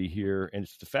community here, and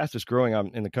it's the fastest growing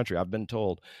in the country, I've been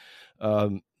told.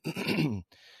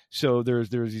 So there's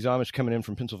these Amish coming in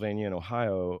from Pennsylvania and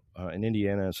Ohio and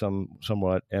Indiana,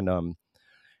 somewhat, and a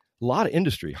lot of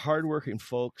industry, hardworking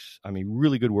folks. I mean,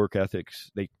 really good work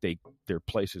ethics. Their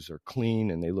places are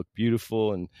clean and they look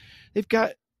beautiful, and they've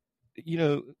got, I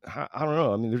don't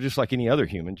know. I mean, they're just like any other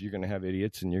humans. You're going to have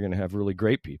idiots and you're going to have really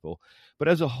great people, but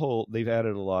as a whole, they've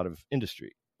added a lot of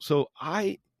industry. So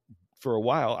for a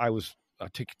while, I was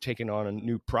taking on a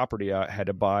new property I had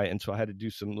to buy, and so I had to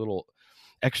do some little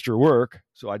extra work.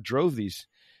 So I drove these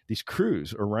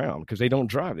crews around, because they don't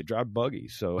drive; they drive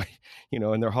buggies. So,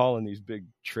 and they're hauling these big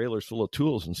trailers full of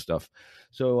tools and stuff.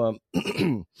 So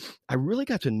I really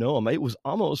got to know them. It was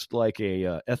almost like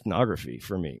a ethnography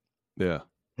for me. Yeah,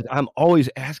 I'm always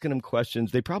asking them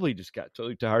questions. They probably just got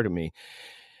totally tired of me,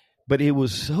 but it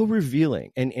was so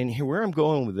revealing. And here, where I'm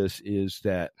going with this is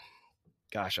that,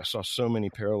 gosh, I saw so many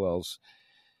parallels.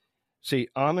 See,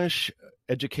 Amish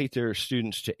educate their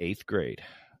students to 8th grade.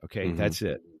 Okay, mm-hmm. That's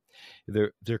it.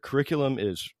 Their curriculum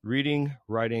is reading,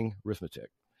 writing, arithmetic.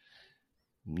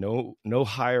 No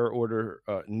higher order,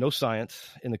 no science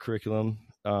in the curriculum.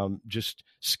 Just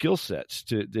skill sets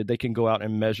that they can go out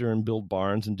and measure and build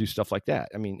barns and do stuff like that.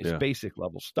 I mean, it's basic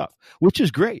level stuff, which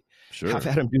is great. Sure. I've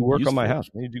had them do work on my house.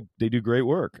 They do great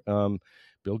work.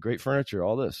 Build great furniture,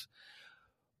 all this.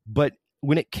 But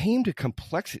when it came to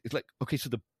complexity, it's like, okay, so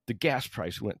the gas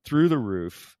price went through the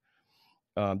roof.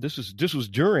 This was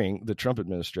during the Trump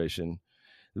administration.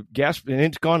 Gas, and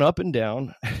it's gone up and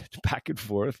down, back and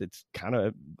forth. It's kind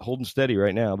of holding steady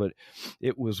right now, but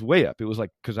it was way up. It was like,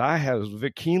 because I was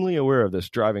very keenly aware of this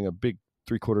driving a big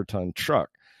 3/4 ton truck.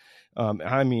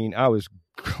 I mean, I was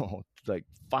like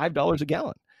 $5 a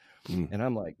gallon. And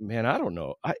I'm like, man, I don't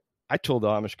know. I told the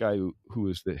Amish guy who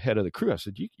was the head of the crew, I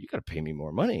said, you got to pay me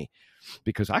more money,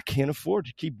 because I can't afford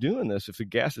to keep doing this if the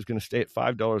gas is going to stay at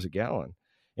 $5 a gallon.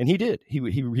 And he did.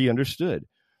 He understood.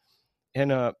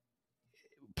 And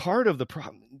part of the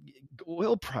problem,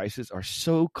 oil prices are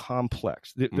so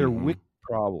complex. They're wicked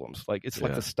problems. Like, it's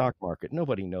like the stock market.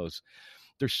 Nobody knows.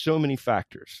 There's so many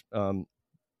factors.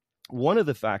 One of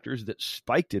the factors that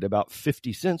spiked it about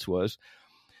 50 cents was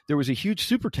there was a huge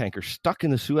super tanker stuck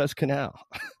in the Suez Canal.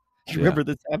 You remember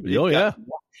this happening? Oh, yeah.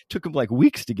 Took them like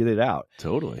weeks to get it out.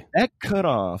 Totally. That cut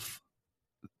off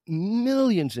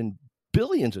millions and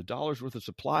billions of dollars worth of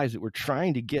supplies that were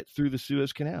trying to get through the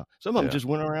Suez Canal. Some of them just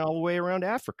went all the way around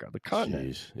Africa, the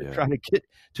continent, trying to get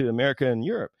to America and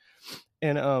Europe.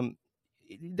 And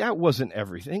that wasn't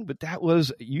everything, but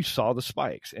you saw the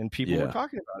spikes, and people were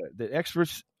talking about it. The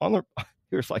experts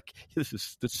He was like, this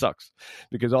sucks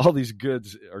because all these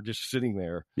goods are just sitting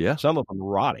there. Yeah. Some of them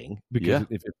rotting because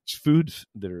if it's foods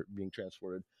that are being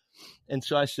transported. And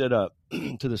so I said to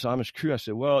this Amish crew, I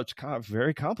said, well, it's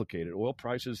very complicated. Oil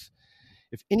prices,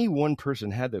 if any one person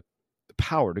had the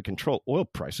power to control oil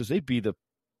prices, they'd be the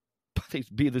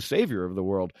savior of the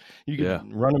world. You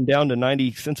could run them down to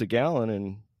 90 cents a gallon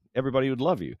and everybody would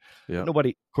love you. Yeah.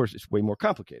 Nobody, of course, it's way more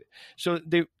complicated. So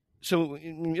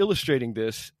in illustrating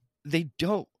this, they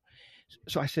don't.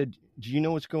 So I said, do you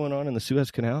know what's going on in the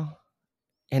Suez Canal?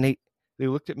 And they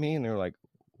looked at me and they were like,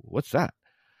 what's that?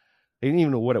 They didn't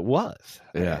even know what it was.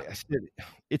 Yeah. I said,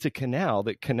 it's a canal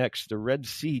that connects the Red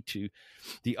Sea to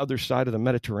the other side of the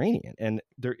Mediterranean. And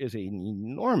there is an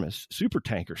enormous super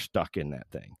tanker stuck in that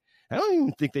thing. I don't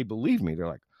even think they believe me. They're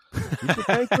like, super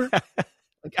tanker?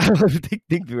 Like, I don't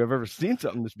think they've ever seen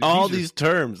something this big. All these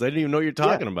terms. They didn't even know what you're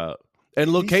talking about.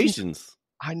 And locations.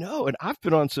 I know. And I've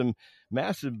been on some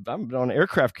I've been on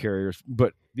aircraft carriers,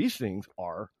 but these things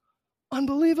are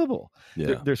unbelievable.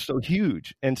 Yeah. They're so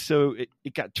huge. And so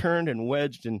it got turned and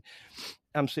wedged. And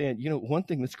I'm saying, one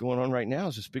thing that's going on right now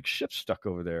is this big ship stuck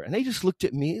over there. And they just looked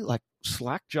at me like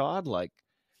slack-jawed, like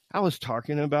I was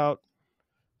talking about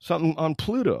something on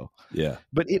Pluto. Yeah.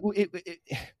 But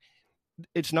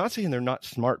it's not saying they're not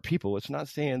smart people. It's not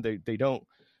saying they don't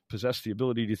possess the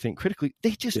ability to think critically.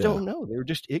 They just don't know. They're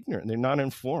just ignorant. They're not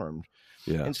informed.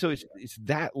 Yeah. And so it's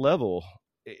that level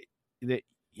that,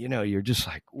 you're just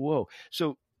like, whoa.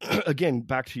 So again,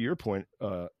 back to your point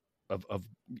of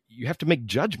you have to make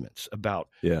judgments about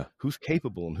who's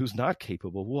capable and who's not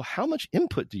capable. Well, how much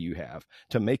input do you have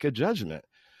to make a judgment?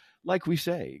 Like we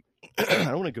say, I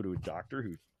don't want to go to a doctor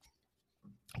who's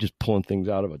just pulling things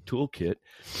out of a toolkit,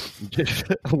 just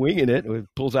winging it, and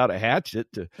pulls out a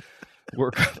hatchet to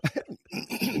work.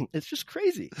 It's just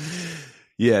crazy.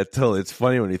 Yeah, totally. It's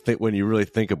funny when you really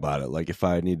think about it. Like if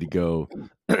I need to go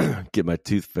get my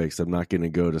tooth fixed, I'm not going to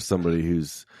go to somebody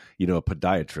who's, a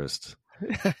podiatrist.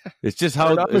 It's just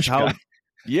how, or an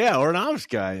Amish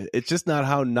guy. It's just not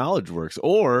how knowledge works.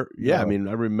 Or I mean,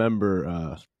 I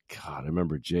remember,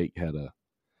 Jake had a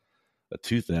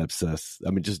tooth abscess.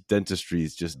 I mean, just dentistry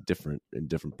is just different in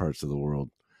different parts of the world.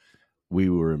 We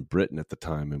were in Britain at the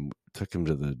time and took him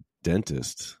to the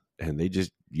dentist and they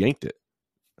just yanked it.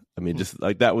 I mean, just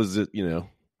like that was, the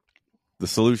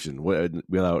solution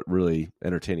without really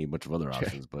entertaining a bunch of other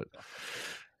options. But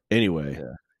anyway,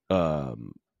 I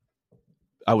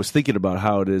was thinking about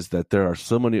how it is that there are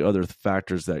so many other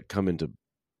factors that come into,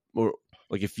 or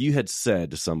like if you had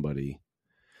said to somebody,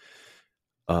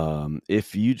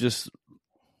 if you just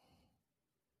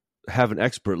have an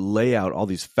expert lay out all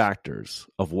these factors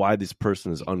of why this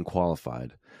person is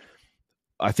unqualified,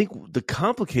 I think the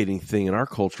complicating thing in our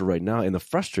culture right now and the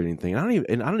frustrating thing, I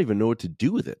don't even know what to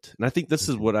do with it. And I think this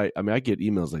is what I get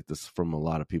emails like this from a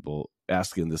lot of people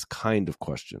asking this kind of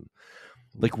question.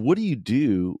 Like, what do you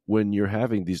do when you're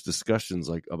having these discussions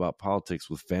like about politics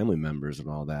with family members and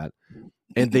all that,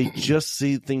 and they just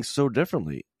see things so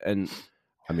differently? And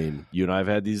I mean, you and I have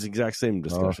had these exact same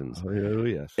discussions. Oh,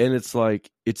 yes. And it's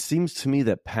like, it seems to me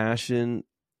that passion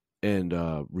and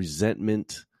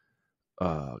resentment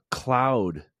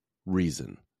cloud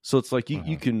reason. So it's like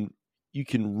you can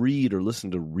read or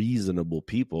listen to reasonable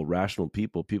people, rational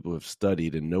people who have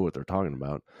studied and know what they're talking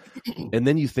about. And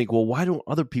then you think, well, why don't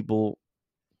other people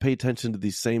pay attention to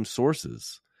these same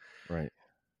sources? Right.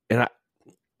 And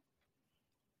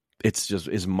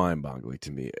it's mind-boggling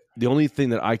to me. The only thing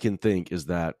that I can think is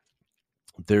that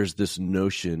there's this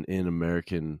notion in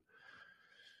American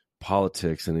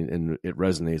politics, and it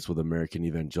resonates with American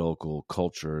evangelical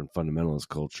culture and fundamentalist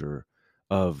culture,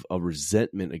 of a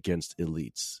resentment against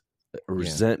elites, a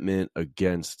resentment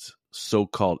against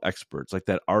so-called experts. Like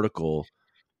that article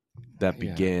that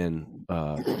began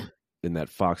in that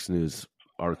Fox News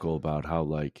article about how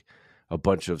like a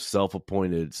bunch of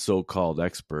self-appointed so-called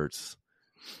experts,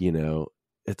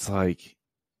 it's like,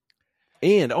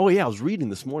 and I was reading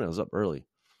this morning. I was up early.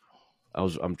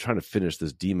 I'm trying to finish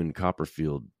this Demon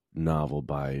Copperfield novel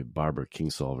by Barbara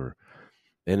Kingsolver,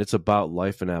 and it's about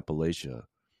life in Appalachia.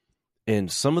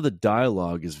 And some of the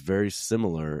dialogue is very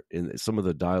similar. In some of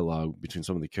the dialogue between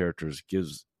some of the characters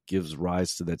gives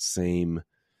rise to that same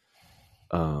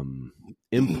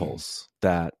impulse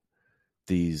that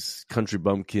these country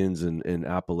bumpkins in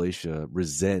Appalachia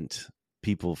resent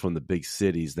people from the big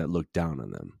cities that look down on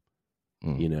them.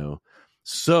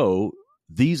 So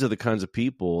these are the kinds of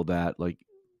people that like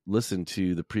listen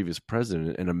to the previous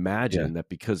president and imagine that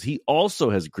because he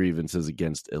also has grievances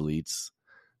against elites,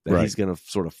 that he's going to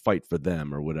sort of fight for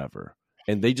them or whatever.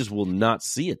 And they just will not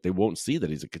see it. They won't see that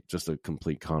he's just a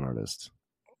complete con artist.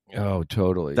 Oh,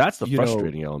 totally. That's the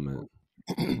frustrating element.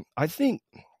 I think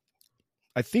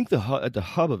at the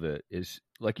hub of it is,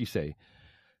 like you say,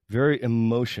 very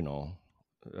emotional.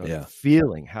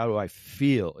 Feeling. How do I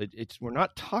feel? We're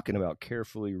not talking about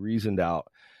carefully reasoned out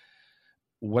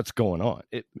what's going on.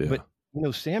 But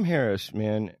Sam Harris,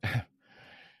 man,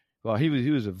 well, he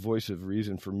was a voice of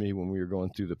reason for me when we were going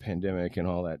through the pandemic and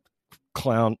all that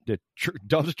clown, the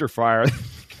dumpster fire.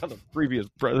 The previous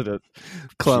president,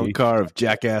 clown car of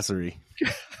jackassery.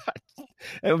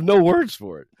 I have no words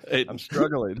for it. I'm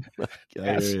struggling.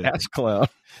 ass clown.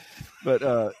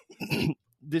 But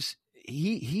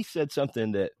he said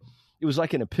something that it was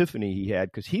like an epiphany he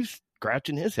had, because he's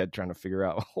scratching his head trying to figure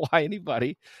out why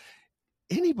anybody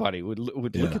would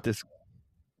look at this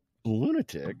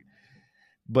lunatic.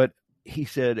 But he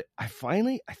said, I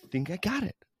think I got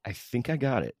it.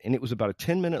 And it was about a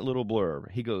 10-minute little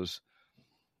blurb. He goes,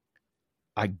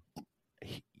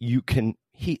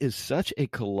 he is such a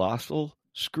colossal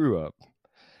screw up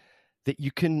that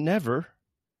he can never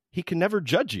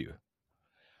judge you.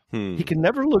 He can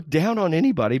never look down on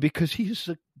anybody because he's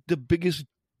the biggest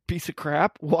piece of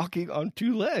crap walking on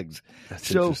two legs.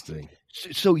 That's interesting.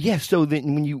 So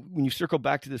then when you circle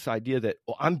back to this idea that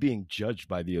I'm being judged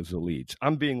by those elites,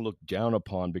 I'm being looked down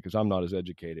upon because I'm not as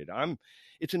educated.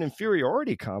 It's an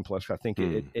inferiority complex, I think,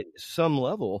 at some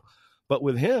level. But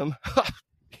with him,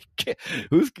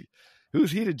 who's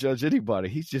he to judge anybody?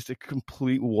 He's just a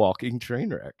complete walking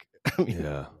train wreck. I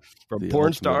mean, from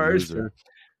porn stars to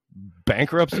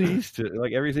bankruptcies to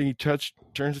like everything he touched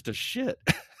turns to shit.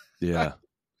 Yeah,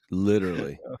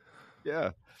 literally.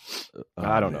 Yeah.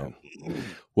 I don't know.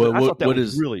 Well, what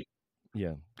is really?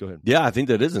 Yeah, go ahead. Yeah, I think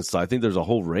that is insight. I think there's a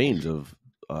whole range of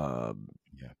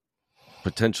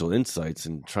potential insights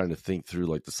in trying to think through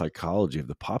like the psychology of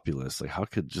the populace. Like, how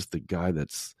could just the guy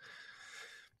that's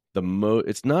the most?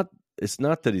 It's not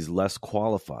that he's less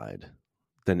qualified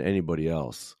than anybody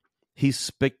else. He's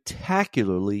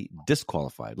spectacularly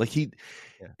disqualified. Like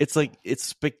it's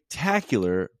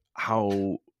spectacular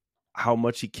how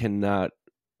much he cannot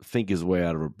think his way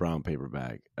out of a brown paper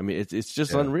bag. I mean, it's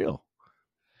just unreal.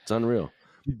 It's unreal.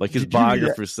 Like his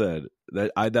biographer said,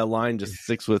 that line just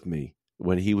sticks with me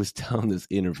when he was telling this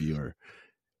interviewer,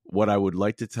 what I would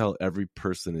like to tell every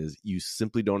person is you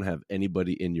simply don't have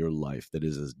anybody in your life that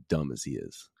is as dumb as he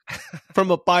is.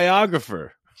 From a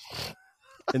biographer.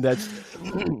 And that's,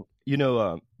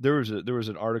 there was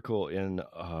an article in,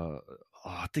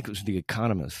 I think it was The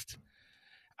Economist.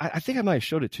 I think I might have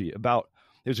showed it to you about,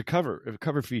 there's a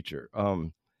cover feature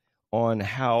on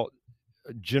how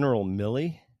General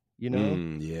Milley,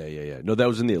 Yeah. No, that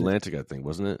was in the Atlantic, I think,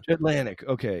 wasn't it? Atlantic.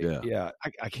 Okay. Yeah.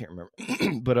 I can't remember.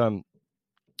 But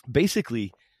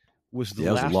basically was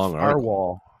the last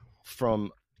firewall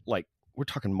from, like, we're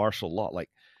talking martial law, like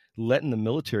letting the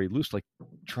military loose, like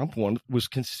Trump was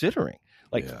considering,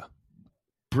 like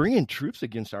bringing troops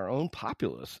against our own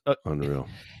populace. Unreal.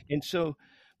 And so,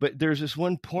 but there's this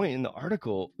one point in the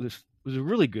article, this was a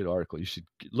really good article. You should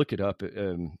look it up.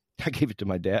 I gave it to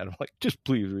my dad. I'm like, just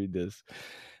please read this.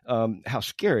 How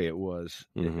scary it was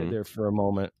there for a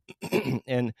moment.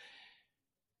 And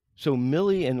so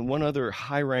Milley and one other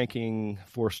high-ranking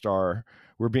 4-star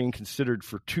were being considered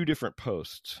for two different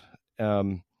posts.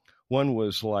 One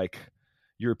was like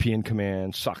European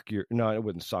Command, it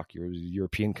wasn't SOC, it was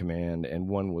European Command, and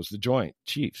one was the Joint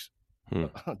Chiefs,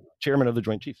 chairman of the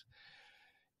Joint Chiefs.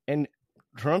 And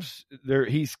Trump's there.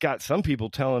 He's got some people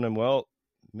telling him, well,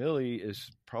 Milley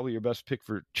is probably your best pick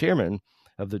for chairman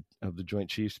of the Joint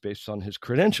Chiefs based on his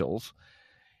credentials.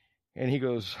 And he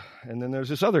goes, and then there's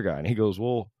this other guy, and he goes,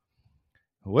 well,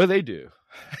 what do they do?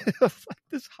 It's like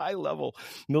this high level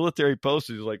military post.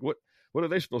 He's like, what are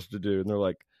they supposed to do? And they're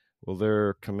like, well,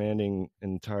 they're commanding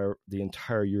the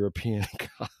entire European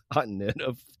continent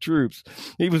of troops.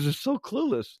 He was just so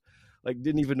clueless, like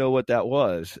didn't even know what that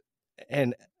was.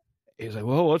 And he's like,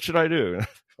 well, what should I do? And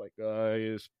like,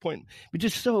 he's pointing, but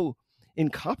just so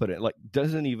incompetent, like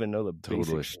doesn't even know the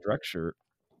basic structure.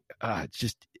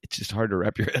 It's just hard to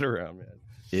wrap your head around, man.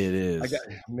 It is.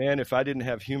 Man, if I didn't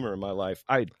have humor in my life,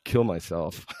 I'd kill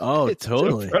myself. Oh,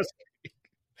 totally.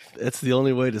 It's the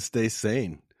only way to stay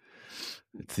sane.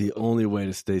 It's the only way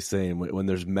to stay sane. When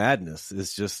there's madness,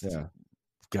 it's just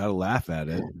got to laugh at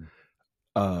it.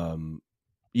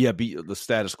 The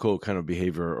status quo kind of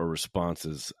behavior or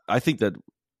responses. I think that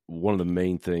one of the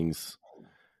main things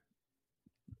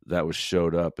that was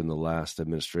showed up in the last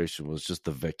administration was just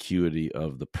the vacuity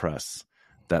of the press,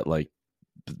 that like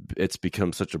it's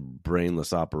become such a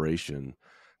brainless operation,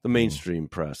 the mainstream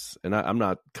press. And I'm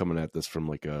not coming at this from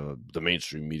like the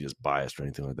mainstream media is biased or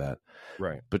anything like that.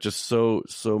 Right. But just so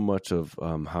much of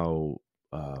how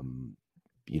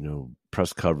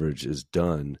press coverage is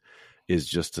done is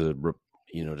just to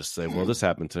to say, well, this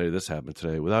happened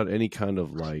today, without any kind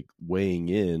of like weighing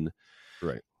in,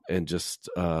 right, and just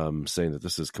saying that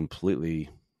this is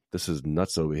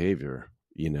nutso behavior.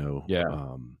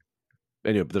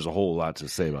 Anyway, there's a whole lot to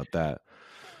say about that.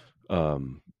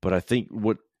 But I think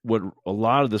what a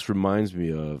lot of this reminds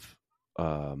me of,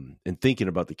 in thinking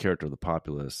about the character of the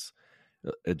populace,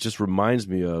 it just reminds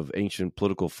me of ancient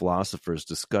political philosophers'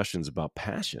 discussions about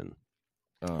passion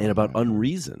and about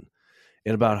unreason,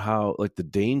 and about how like the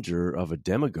danger of a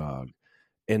demagogue.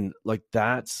 And like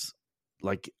that's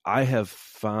like I have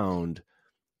found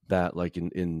that like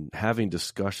in having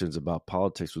discussions about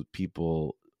politics with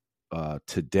people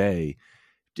today,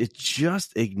 it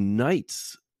just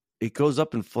ignites. It goes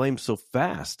up in flames so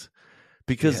fast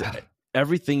because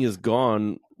everything has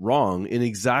gone wrong in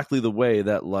exactly the way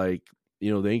that like,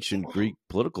 the ancient Greek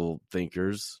political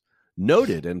thinkers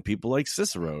noted, and people like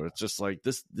Cicero. It's just like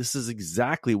this is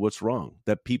exactly what's wrong,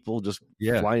 that people just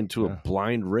fly into a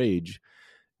blind rage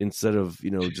instead of,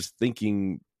 just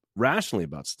thinking rationally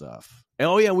about stuff.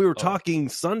 And we were talking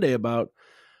Sunday about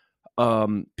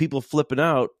people flipping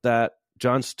out that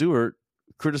Jon Stewart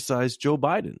criticized Joe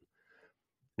Biden.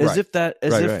 As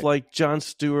if like Jon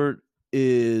Stewart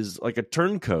is like a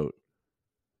turncoat,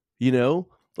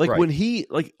 when he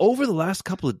like over the last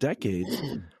couple of decades,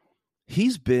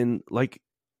 he's been like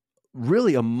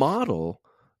really a model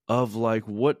of like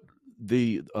what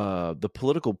the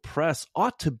political press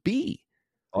ought to be,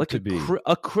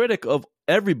 a critic of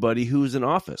everybody who's in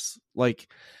office,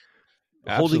 like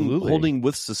holding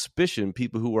with suspicion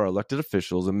people who are elected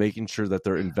officials and making sure that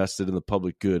they're invested in the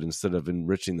public good instead of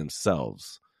enriching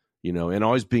themselves, and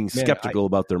always being skeptical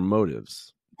about their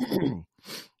motives.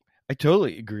 I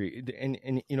totally agree. And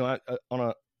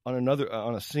on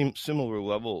a similar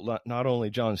level, not only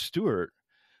Jon Stewart,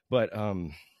 but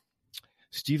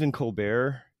Stephen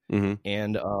Colbert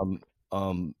and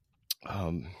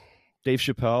Dave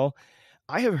Chappelle.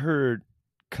 I have heard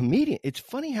it's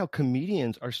funny how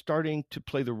comedians are starting to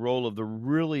play the role of the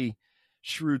really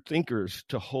shrewd thinkers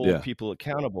to hold people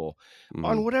accountable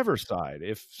on whatever side.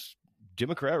 If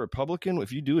Democrat, Republican,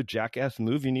 if you do a jackass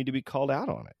move, you need to be called out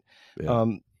on it.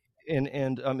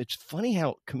 It's funny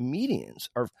how comedians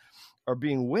are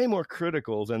being way more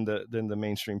critical than the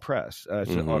mainstream press.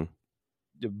 The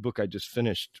book I just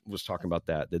finished was talking about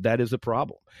that is a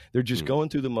problem. They're just going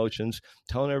through the motions,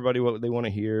 telling everybody what they want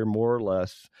to hear, more or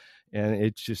less, and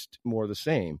it's just more of the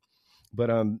same. But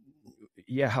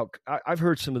I've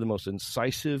heard some of the most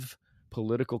incisive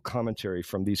political commentary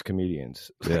from these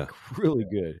comedians. Like, really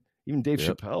good. Even Dave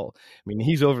Chappelle. I mean,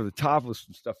 he's over the top with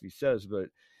some stuff he says, but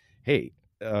hey,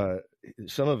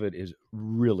 some of it is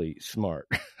really smart.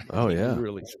 Oh yeah,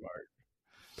 really smart.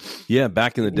 Yeah,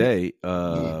 back in the day,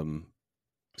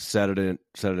 Saturday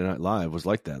Night Live was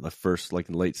like that. The first, like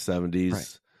in the late 70s.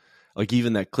 Right. Like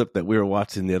even that clip that we were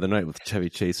watching the other night with Chevy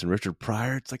Chase and Richard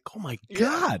Pryor. It's like, oh my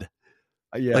God.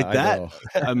 Yeah, like that.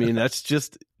 I mean, that's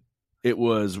just, it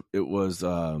was was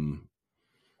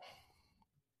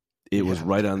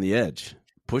right on the edge,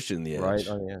 pushing the edge. Right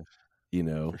on the edge.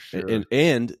 For sure.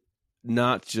 And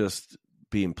not just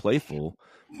being playful,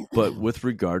 but with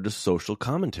regard to social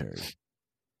commentary.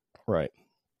 Right.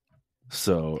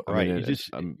 So, right.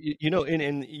 I mean,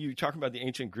 and you talking about the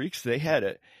ancient Greeks, they had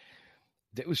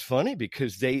it was funny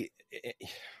because they're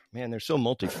so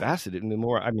multifaceted. And the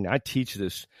more, I teach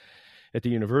this at the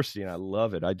university and I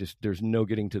love it. There's no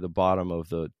getting to the bottom of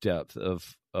the depth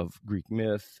of Greek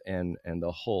myth and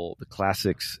the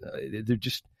classics. They're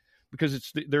just,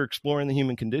 because they're exploring the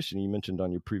human condition you mentioned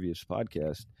on your previous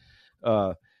podcast.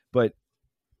 But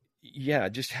yeah,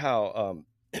 just how,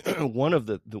 one of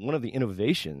the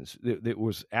innovations that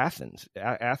was Athens,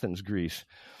 Greece.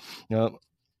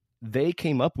 They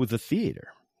came up with a theater.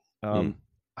 I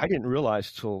didn't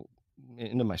realize till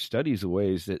into my studies the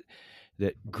ways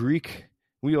that Greek.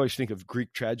 We always think of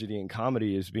Greek tragedy and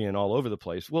comedy as being all over the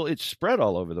place. Well, it's spread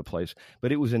all over the place,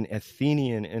 but it was an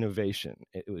Athenian innovation.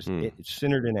 It's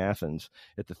centered in Athens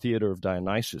at the Theater of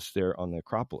Dionysus there on the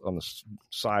Acropolis, on the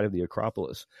side of the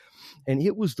Acropolis, and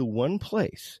it was the one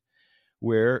place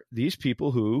where these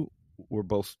people who were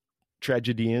both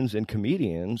tragedians and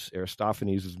comedians,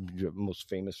 Aristophanes is the most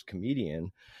famous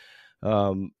comedian,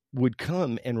 would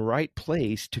come and write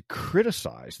plays to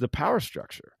criticize the power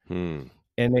structure.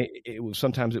 And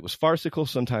sometimes it was farcical,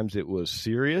 sometimes it was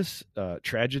serious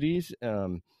tragedies,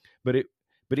 but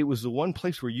it was the one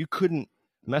place where you couldn't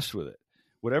mess with it.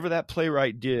 Whatever that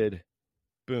playwright did,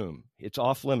 boom, it's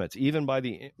off limits. Even by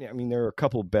there are a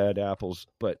couple bad apples,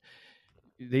 but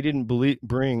they didn't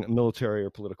bring military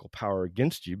or political power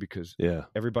against you because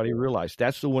everybody realized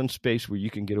that's the one space where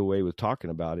you can get away with talking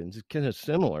about it. And it's kind of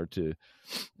similar to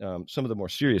some of the more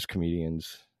serious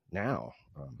comedians now.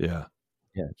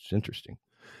 It's interesting.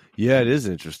 Yeah, it is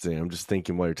interesting. I'm just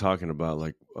thinking while you're talking about,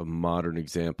 like, a modern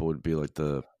example would be like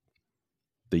the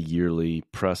yearly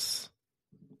press.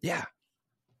 Yeah.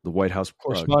 The White House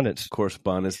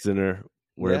correspondence dinner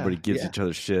where everybody gives each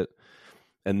other shit.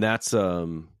 And that's,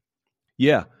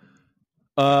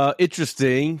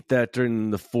 interesting that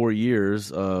during the 4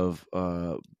 years of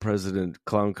President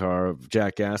Clowncar of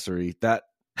jackassery, that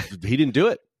he didn't do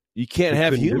it. You can't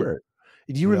have humor.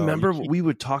 Do you remember we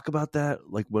would talk about that,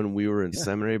 like when we were in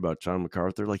seminary, about John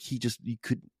MacArthur? Like,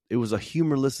 it was a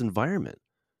humorless environment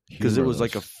because it was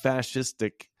like a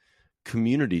fascistic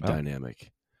community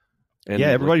dynamic. And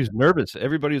everybody's nervous.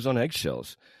 Everybody's on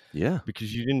eggshells. Yeah.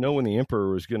 Because you didn't know when the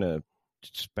emperor was going to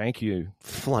spank you.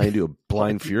 Fly into a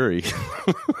blind fury.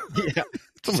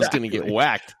 Someone's going to get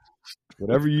whacked.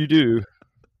 Whatever you do,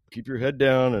 keep your head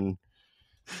down and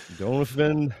don't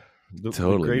offend the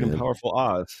great and powerful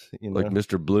Oz. Like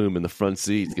Mr. Bloom in the front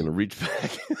seat is going to reach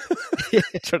back,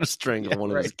 try to strangle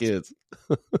one of his kids.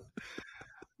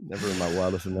 Never in my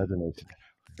wildest imagination.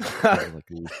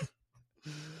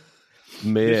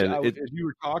 Man, as you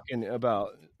were talking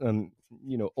about,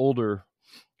 older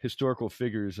historical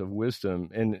figures of wisdom,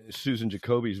 and Susan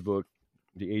Jacoby's book,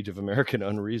 The Age of American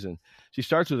Unreason, she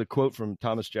starts with a quote from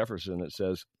Thomas Jefferson that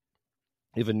says,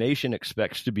 "If a nation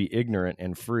expects to be ignorant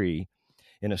and free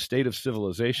in a state of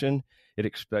civilization, it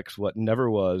expects what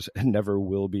never was and never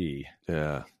will be."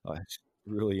 Yeah. It's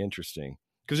really interesting.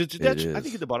 Because I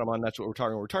think at the bottom line, that's what we're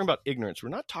talking about. We're talking about ignorance. We're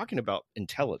not talking about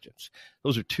intelligence.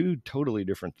 Those are two totally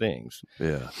different things.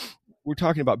 Yeah. We're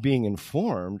talking about being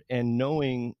informed and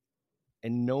knowing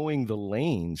the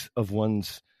lanes of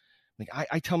one's. Like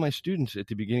I tell my students at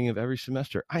the beginning of every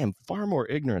semester, I am far more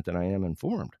ignorant than I am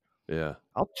informed. Yeah.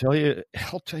 I'll tell you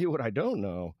what I don't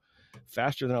know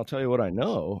faster than I'll tell you what I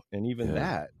know. And even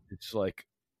that, it's like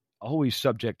always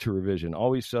subject to revision,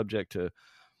 always subject to,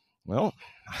 well,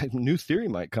 a new theory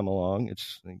might come along.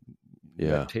 It's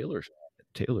Taylor's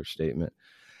statement.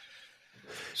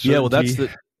 Certainty, well, that's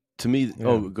to me. Yeah.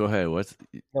 Oh, go ahead. What?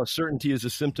 Certainty is a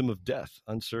symptom of death.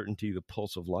 Uncertainty, the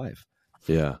pulse of life.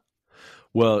 Yeah.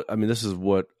 Well, I mean, this is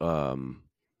what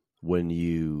when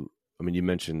you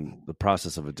mentioned the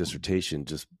process of a dissertation.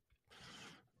 Just,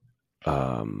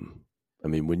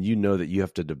 when you know that you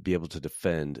have to be able to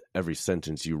defend every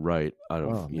sentence you write out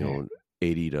of an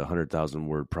 80 to 100,000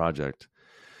 word project,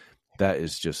 that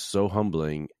is just so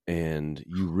humbling, and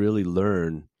you really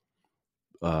learn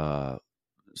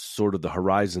sort of the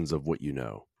horizons of what you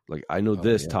know. Like, I know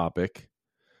this topic.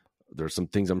 There's some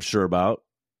things I'm sure about.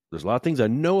 There's a lot of things I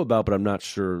know about, but I'm not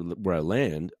sure where I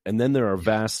land. And then there are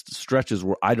vast stretches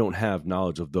where I don't have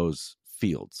knowledge of those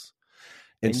fields.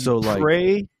 And so,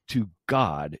 pray to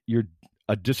God,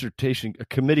 a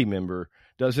committee member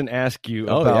doesn't ask you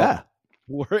about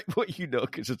what you know,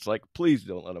 because it's like, please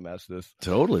don't let them ask this.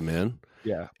 Totally, man.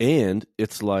 Yeah. And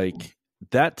it's like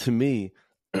that to me,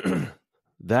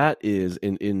 that is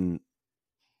in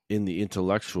the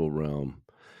intellectual realm.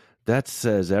 That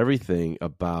says everything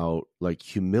about, like,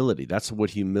 humility. That's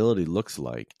what humility looks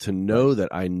like. To know that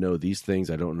I know these things,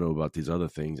 I don't know about these other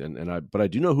things, but I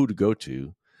do know who to go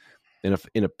to. And if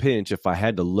in a pinch, if I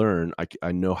had to learn,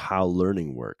 I know how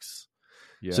learning works.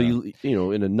 Yeah. So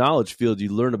you in a knowledge field, you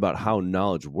learn about how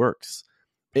knowledge works.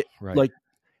 And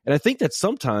I think that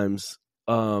sometimes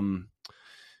when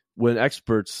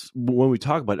we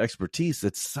talk about expertise,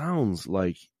 it sounds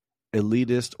like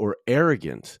elitist or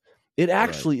arrogant. It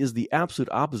actually is the absolute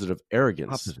opposite of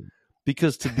arrogance.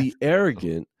 Because to be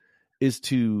arrogant is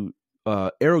to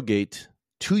arrogate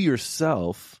to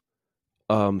yourself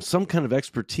some kind of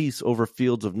expertise over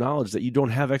fields of knowledge that you don't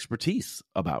have expertise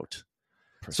about.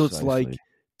 Precisely. So it's like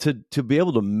to be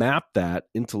able to map that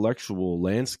intellectual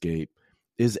landscape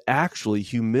is actually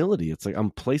humility. It's like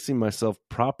I'm placing myself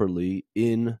properly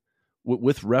in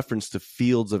with reference to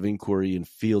fields of inquiry and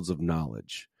fields of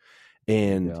knowledge.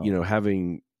 And,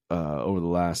 having over the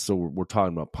last, so we're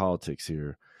talking about politics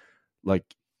here. Like,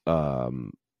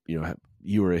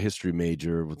 you were a history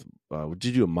major with, did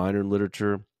you do a minor in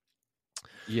literature?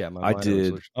 Yeah, I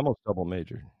did. Almost double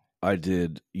major. I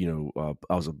did, I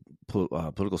was a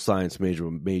political science major,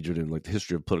 majored in, like, the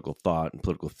history of political thought and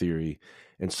political theory.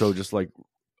 And so just, like,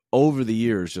 over the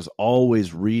years, just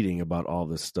always reading about all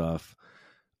this stuff,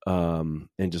 and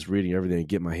just reading everything and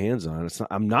get my hands on it.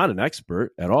 I'm not an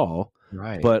expert at all,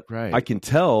 but I can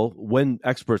tell when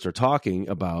experts are talking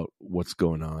about what's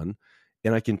going on,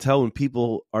 and I can tell when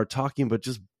people are talking but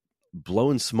just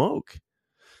blowing smoke.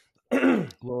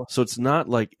 Well, So it's not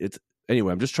like it's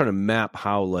anyway. I'm just trying to map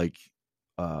how like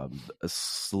how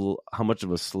much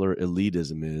of a slur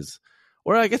elitism is,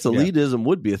 or I guess elitism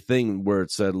would be a thing where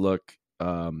it said, look,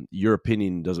 your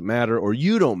opinion doesn't matter, or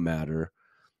you don't matter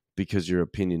because your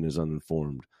opinion is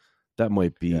uninformed. That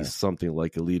might be something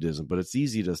like elitism, but it's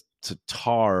easy to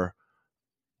tar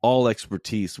all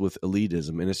expertise with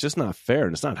elitism, and it's just not fair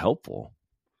and it's not helpful.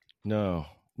 No.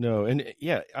 And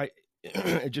I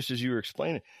just as you were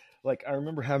explaining, like I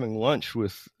remember having lunch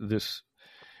with this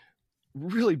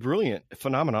really brilliant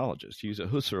phenomenologist. He's a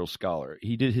Husserl scholar.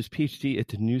 He did his PhD at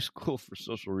the New School for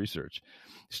Social Research,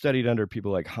 studied under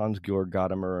people like Hans-Georg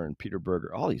Gadamer and Peter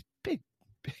Berger, all these big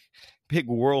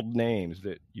world names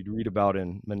that you'd read about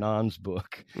in Menon's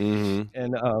book. Mm-hmm.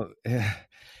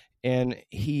 And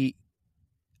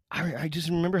I just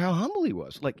remember how humble he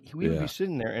was. Like we would be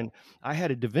sitting there, and I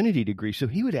had a divinity degree, so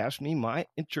he would ask me my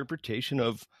interpretation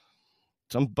of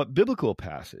some biblical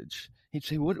passage. He'd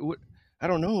say, "What? I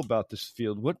don't know about this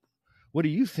field. What do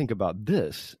you think about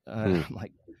this?" I'm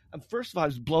like, first of all, I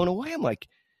was blown away. I'm like,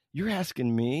 "You're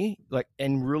asking me, like,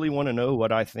 and really want to know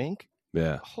what I think?"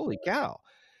 Yeah. Holy cow,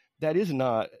 that's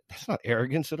not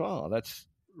arrogance at all. That's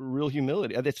real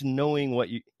humility. That's knowing what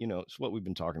it's what we've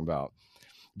been talking about.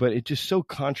 But it's just so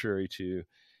contrary to,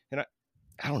 and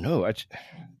I don't know.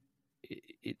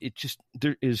 It just,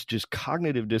 there is just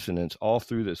cognitive dissonance all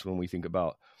through this when we think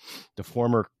about the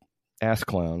former ass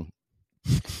clown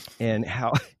and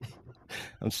how,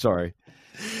 I'm sorry.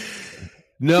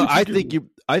 No, I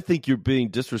think you're being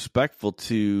disrespectful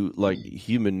to like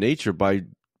human nature by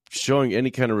showing any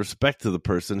kind of respect to the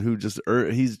person who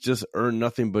he's just earned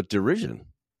nothing but derision.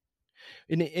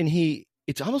 And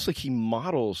it's almost like he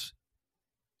models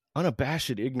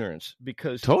unabashed ignorance,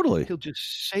 because he'll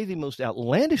just say the most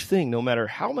outlandish thing, no matter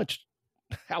how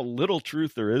little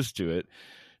truth there is to it.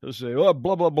 He'll say, "Oh,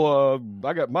 blah blah blah.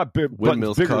 I got my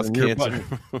windmills cause cancer."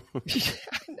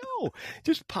 I know.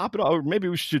 Just pop it off. Or maybe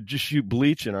we should just shoot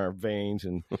bleach in our veins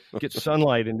and get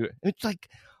sunlight into it. And it's like,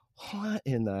 what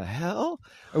in the hell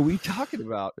are we talking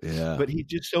about? Yeah. But he's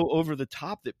just so over the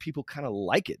top that people kind of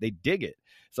like it. They dig it.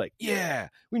 It's like,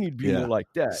 we need to be more like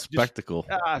that. Spectacle.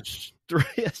 Just throw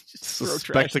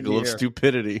spectacle of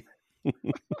stupidity.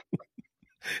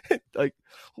 Like,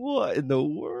 what in the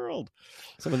world?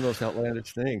 Some of the most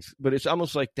outlandish things. But it's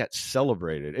almost like that's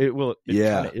celebrated. It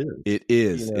kind of is. It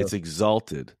is. It's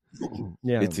exalted.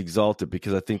 Yeah. It's exalted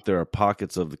because I think there are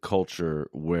pockets of the culture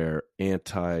where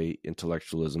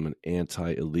anti-intellectualism and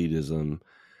anti-elitism,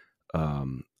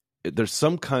 there's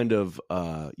some kind of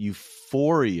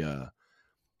euphoria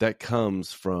that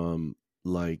comes from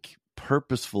like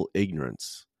purposeful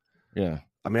ignorance. Yeah.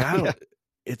 I mean,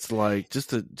 it's like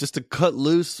just to cut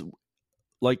loose,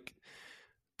 like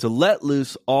to let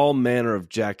loose all manner of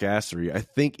jackassery, I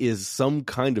think is some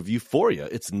kind of euphoria.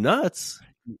 It's nuts,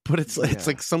 but it's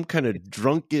like some kind of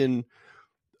drunken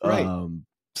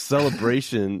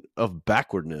celebration of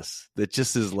backwardness that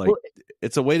just is like,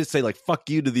 it's a way to say like, fuck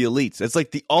you to the elites. It's like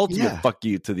the ultimate fuck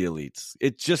you to the elites.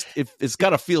 It's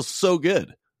got to feel so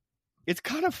good. It's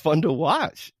kind of fun to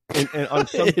watch. And on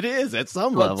some, it is at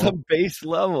some level, some base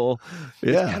level.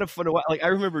 It's kind of fun to watch. Like I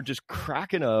remember just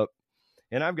cracking up,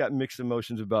 and I've got mixed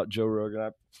emotions about Joe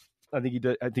Rogan. I think he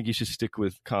does. I think he should stick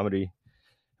with comedy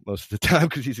most of the time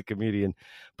because he's a comedian.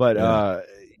 But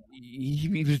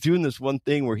he was doing this one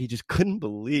thing where he just couldn't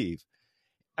believe.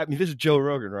 I mean, this is Joe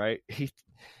Rogan, right? He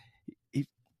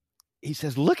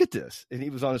says, "Look at this," and he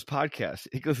was on his podcast.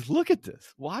 He goes, "Look at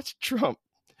this. Watch Trump,"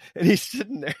 and he's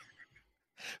sitting there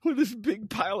with this big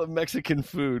pile of Mexican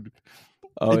food.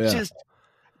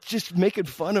 Just making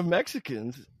fun of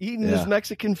Mexicans eating this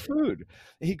Mexican food.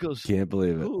 And he goes, "Can't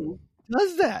believe it. Who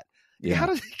does that?" Yeah. How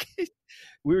does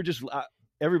we were just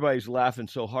everybody's laughing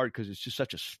so hard because it's just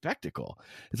such a spectacle.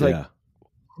 It's like,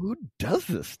 who does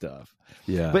this stuff?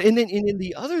 Yeah. But and then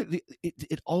the other,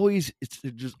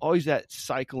 there's just always that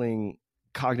cycling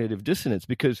cognitive dissonance,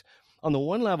 because on the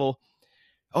one level,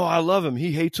 oh, I love him,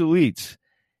 he hates elites,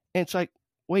 and it's like,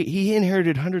 wait, he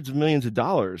inherited hundreds of millions of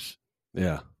dollars.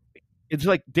 Yeah. It's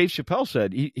like Dave Chappelle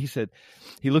said. He said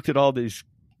he looked at all these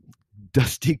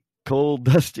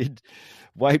coal-dusted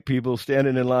white people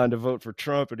standing in line to vote for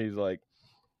Trump, and he's like,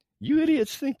 "You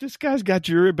idiots think this guy's got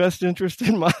your best interest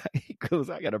in mind?" He goes,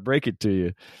 "I got to break it to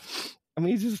you." I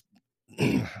mean, he's just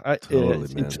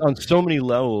it's on so many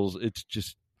levels, it's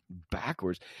just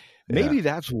backwards. Maybe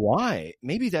that's why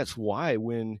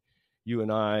when you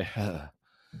and I,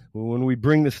 when we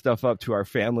bring this stuff up to our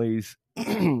families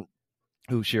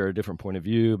who share a different point of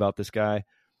view about this guy,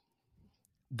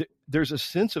 there's a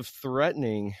sense of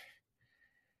threatening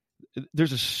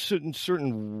there's a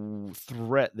certain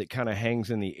threat that kind of hangs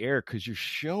in the air because you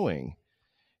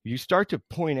start to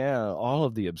point out all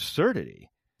of the absurdity.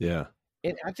 Yeah.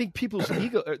 And I think people's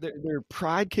ego, their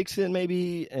pride kicks in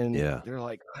maybe, and they're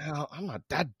like, well, I'm not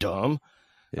that dumb.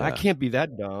 Yeah. I can't be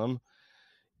that dumb.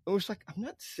 It was like, I'm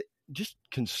not, just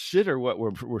consider what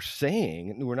we're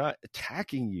saying. We're not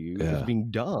attacking you as being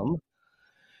dumb.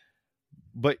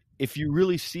 But if you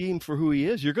really see him for who he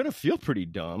is, you're going to feel pretty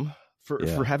dumb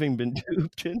for having been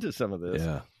duped into some of this.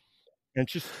 Yeah. And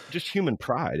just human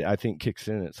pride, I think, kicks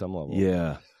in at some level.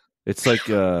 Yeah. It's like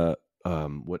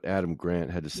what Adam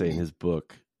Grant had to say in his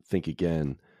book, Think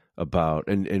Again, about,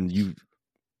 and you,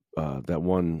 that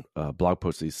one blog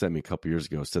post that he sent me a couple years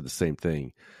ago said the same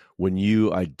thing. When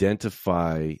you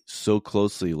identify so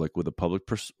closely, like with a public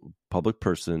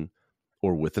person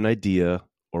or with an idea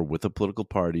or with a political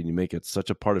party, and you make it such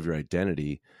a part of your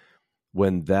identity,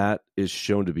 when that is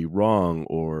shown to be wrong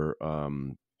or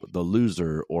the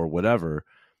loser or whatever,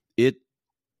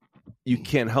 you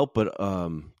can't help but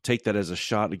take that as a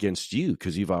shot against you,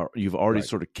 because you've already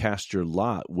sort of cast your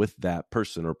lot with that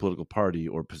person or political party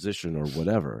or position or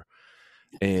whatever.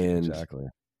 And exactly.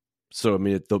 So I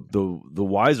mean, the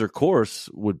wiser course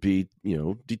would be,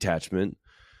 detachment.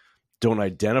 Don't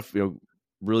identify.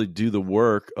 Really do the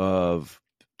work of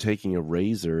taking a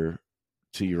razor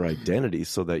to your identity,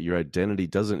 so that your identity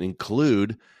doesn't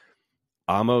include,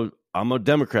 I'm a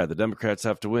Democrat. The Democrats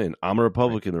have to win. I'm a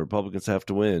Republican. The Republicans have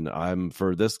to win. I'm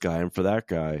for this guy. I'm for that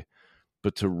guy.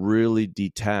 But to really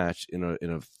detach in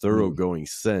a thoroughgoing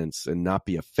sense, and not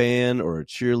be a fan or a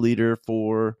cheerleader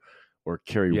for, or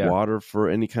carry water for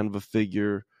any kind of a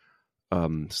figure,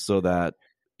 so that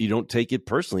you don't take it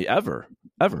personally ever.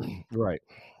 Right.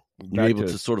 You're able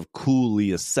to sort of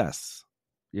coolly assess.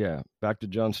 Yeah. Back to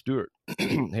Jon Stewart.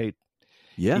 Hey.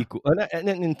 Yeah. Equal.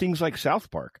 And things like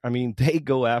South Park. I mean, they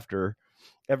go after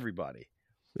everybody.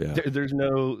 Yeah. There's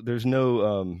no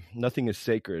nothing is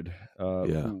sacred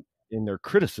in their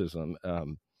criticism,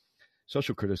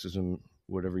 social criticism,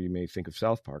 whatever you may think of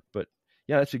South Park. But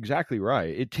yeah, that's exactly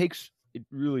right.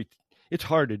 It's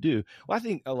hard to do. Well, I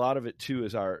think a lot of it too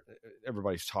is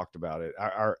everybody's talked about it,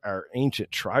 our ancient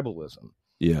tribalism.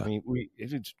 Yeah. I mean,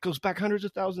 it goes back hundreds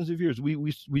of thousands of years.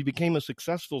 We became a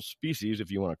successful species, if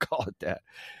you want to call it that,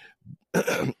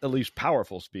 at least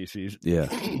powerful species. Yeah.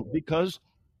 Because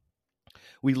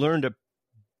we learned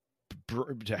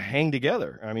to hang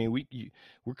together. I mean,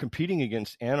 we're competing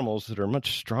against animals that are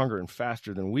much stronger and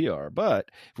faster than we are. But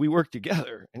if we work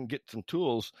together and get some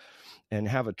tools and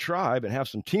have a tribe and have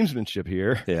some teamsmanship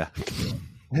here,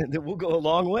 then we'll go a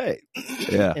long way.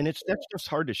 Yeah. And that's just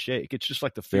hard to shake. It's just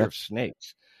like the fear of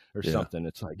snakes or something.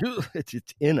 It's like,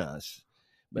 it's in us.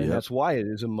 And that's why it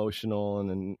is emotional.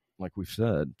 And like we've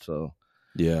said, so.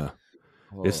 Yeah.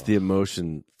 It's the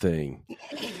emotion thing.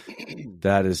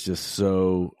 That is just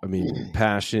so, I mean,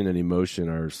 passion and emotion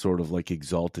are sort of like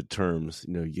exalted terms.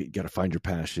 You got to find your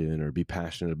passion or be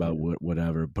passionate about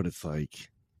whatever. But it's like,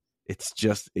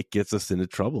 it gets us into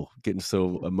trouble, getting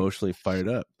so emotionally fired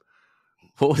up.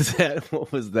 What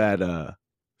was that?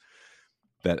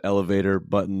 That elevator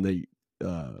button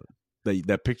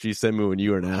that picture you sent me when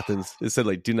you were in Athens? It said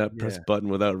like, "Do not press button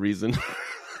without reason."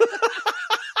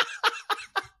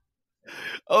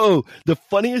 Oh, the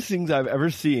funniest things I've ever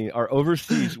seen are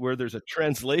overseas where there's a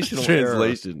translation error.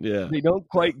 Yeah. They don't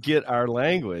quite get our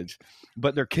language,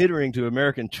 but they're catering to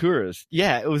American tourists.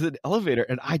 Yeah, it was an elevator,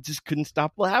 and I just couldn't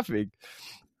stop laughing.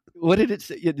 What did it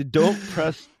say? Don't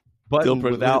press button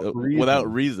without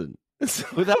reason.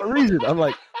 Without reason. I'm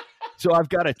like, so I've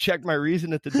got to check my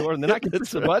reason at the door, and then I can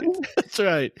press the button? That's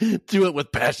right. Do it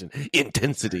with passion.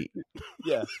 Intensity.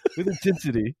 Yeah, with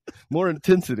intensity. More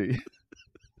intensity.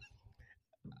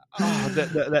 Oh,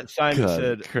 that sign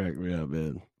said, crack me up,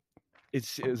 man. It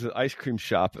was an ice cream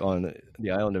shop on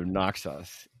the island of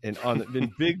Naxos, and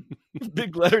in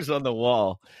big letters on the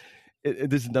wall.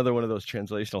 This is another one of those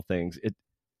translational things.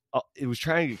 It was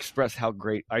trying to express how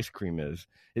great ice cream is.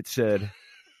 It said,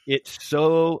 "It's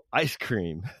so ice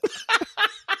cream."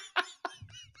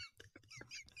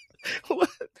 What?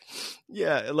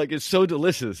 Yeah, like it's so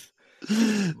delicious.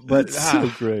 But it's so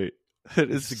great.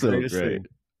 It is the greatest thing.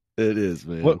 It is,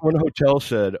 man. One hotel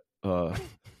said,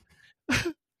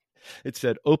 it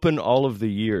said, "Open all of the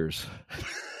years."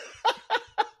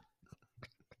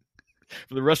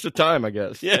 For the rest of the time, I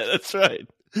guess. Yeah, that's right.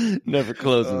 Never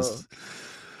closes.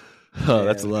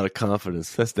 That's a lot of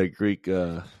confidence. That's that Greek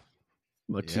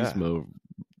machismo,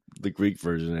 the Greek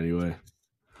version anyway.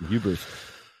 Hubris.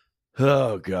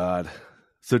 Oh, God.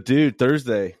 So, dude,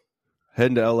 Thursday,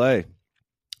 heading to L.A.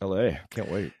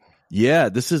 Can't wait. Yeah,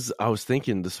 I was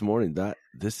thinking this morning that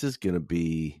this is going to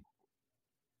be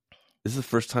This is the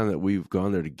first time that we've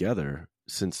gone there together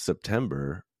since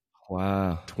September.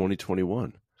 Wow.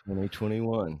 2021.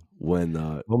 2021.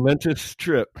 When momentous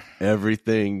trip.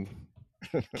 Everything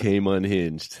came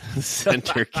unhinged. The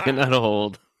center cannot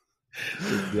hold.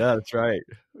 Yeah, that's right.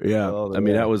 Yeah. I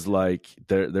mean, that was like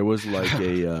there was like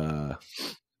a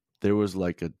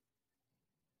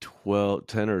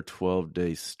 10 or 12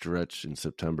 day stretch in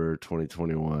September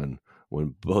 2021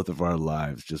 when both of our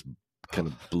lives just kind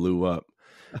of blew up.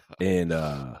 And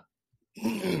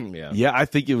yeah, I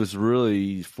think it was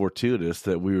really fortuitous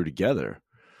that we were together.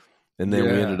 And then we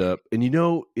ended up, and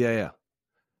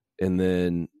and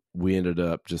then we ended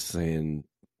up just saying,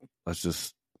 let's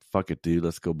just fuck it, dude.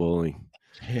 Let's go bowling.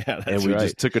 Yeah, that's and we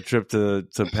just took a trip to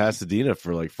Pasadena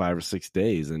for like 5 or 6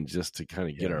 days, and just to kind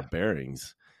of get our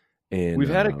bearings. And we've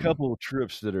had a couple of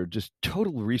trips that are just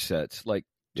total resets, like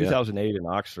 2008 in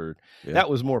Oxford. Yeah. That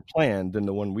was more planned than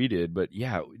the one we did, but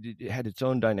it had its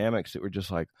own dynamics that were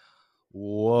just like,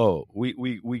 whoa.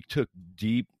 We took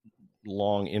deep,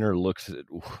 long inner looks at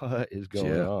what is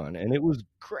going on, and it was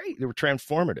great. They were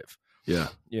transformative. Yeah,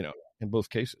 in both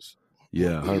cases.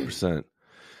 Yeah, 100%.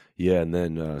 Yeah, and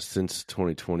then since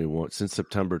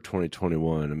September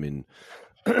 2021, I mean,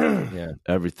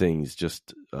 everything's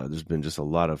just there's been just a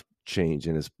lot of change,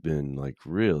 and it's been like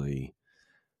really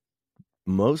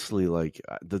mostly like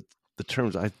the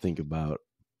terms I think about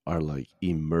are like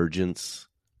emergence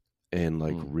and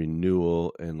like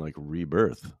renewal and like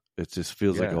rebirth. It just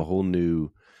feels like a whole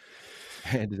new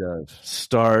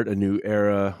start, a new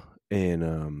era,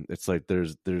 and it's like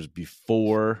there's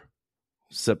before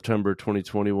September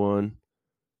 2021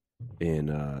 and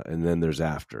then there's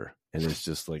after, and it's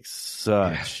just like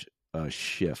such a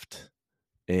shift.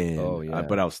 And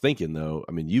but I was thinking though,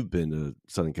 I mean, you've been to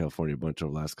Southern California a bunch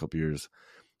over the last couple of years.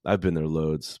 I've been there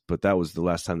loads, but that was the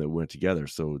last time that we went together.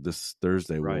 So this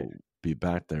Thursday we'll be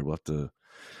back there.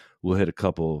 We'll hit a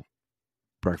couple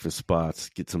breakfast spots,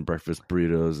 get some breakfast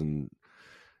burritos, and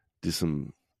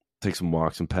take some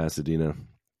walks in Pasadena.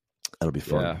 That'll be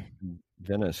fun. Yeah.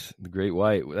 Venice, the Great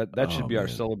White. That should be our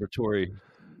celebratory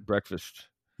breakfast.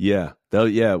 Yeah.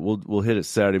 We'll hit it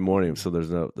Saturday morning, so there's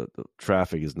the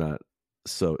traffic is not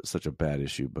such a bad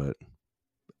issue, but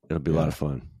it'll be a lot of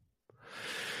fun.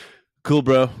 Cool,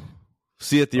 bro.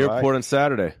 See you at the airport on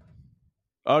Saturday.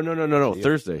 Oh, no.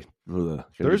 Thursday.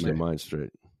 Thursday. Get my mind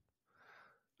straight.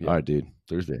 Yeah. All right, dude.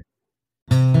 Thursday.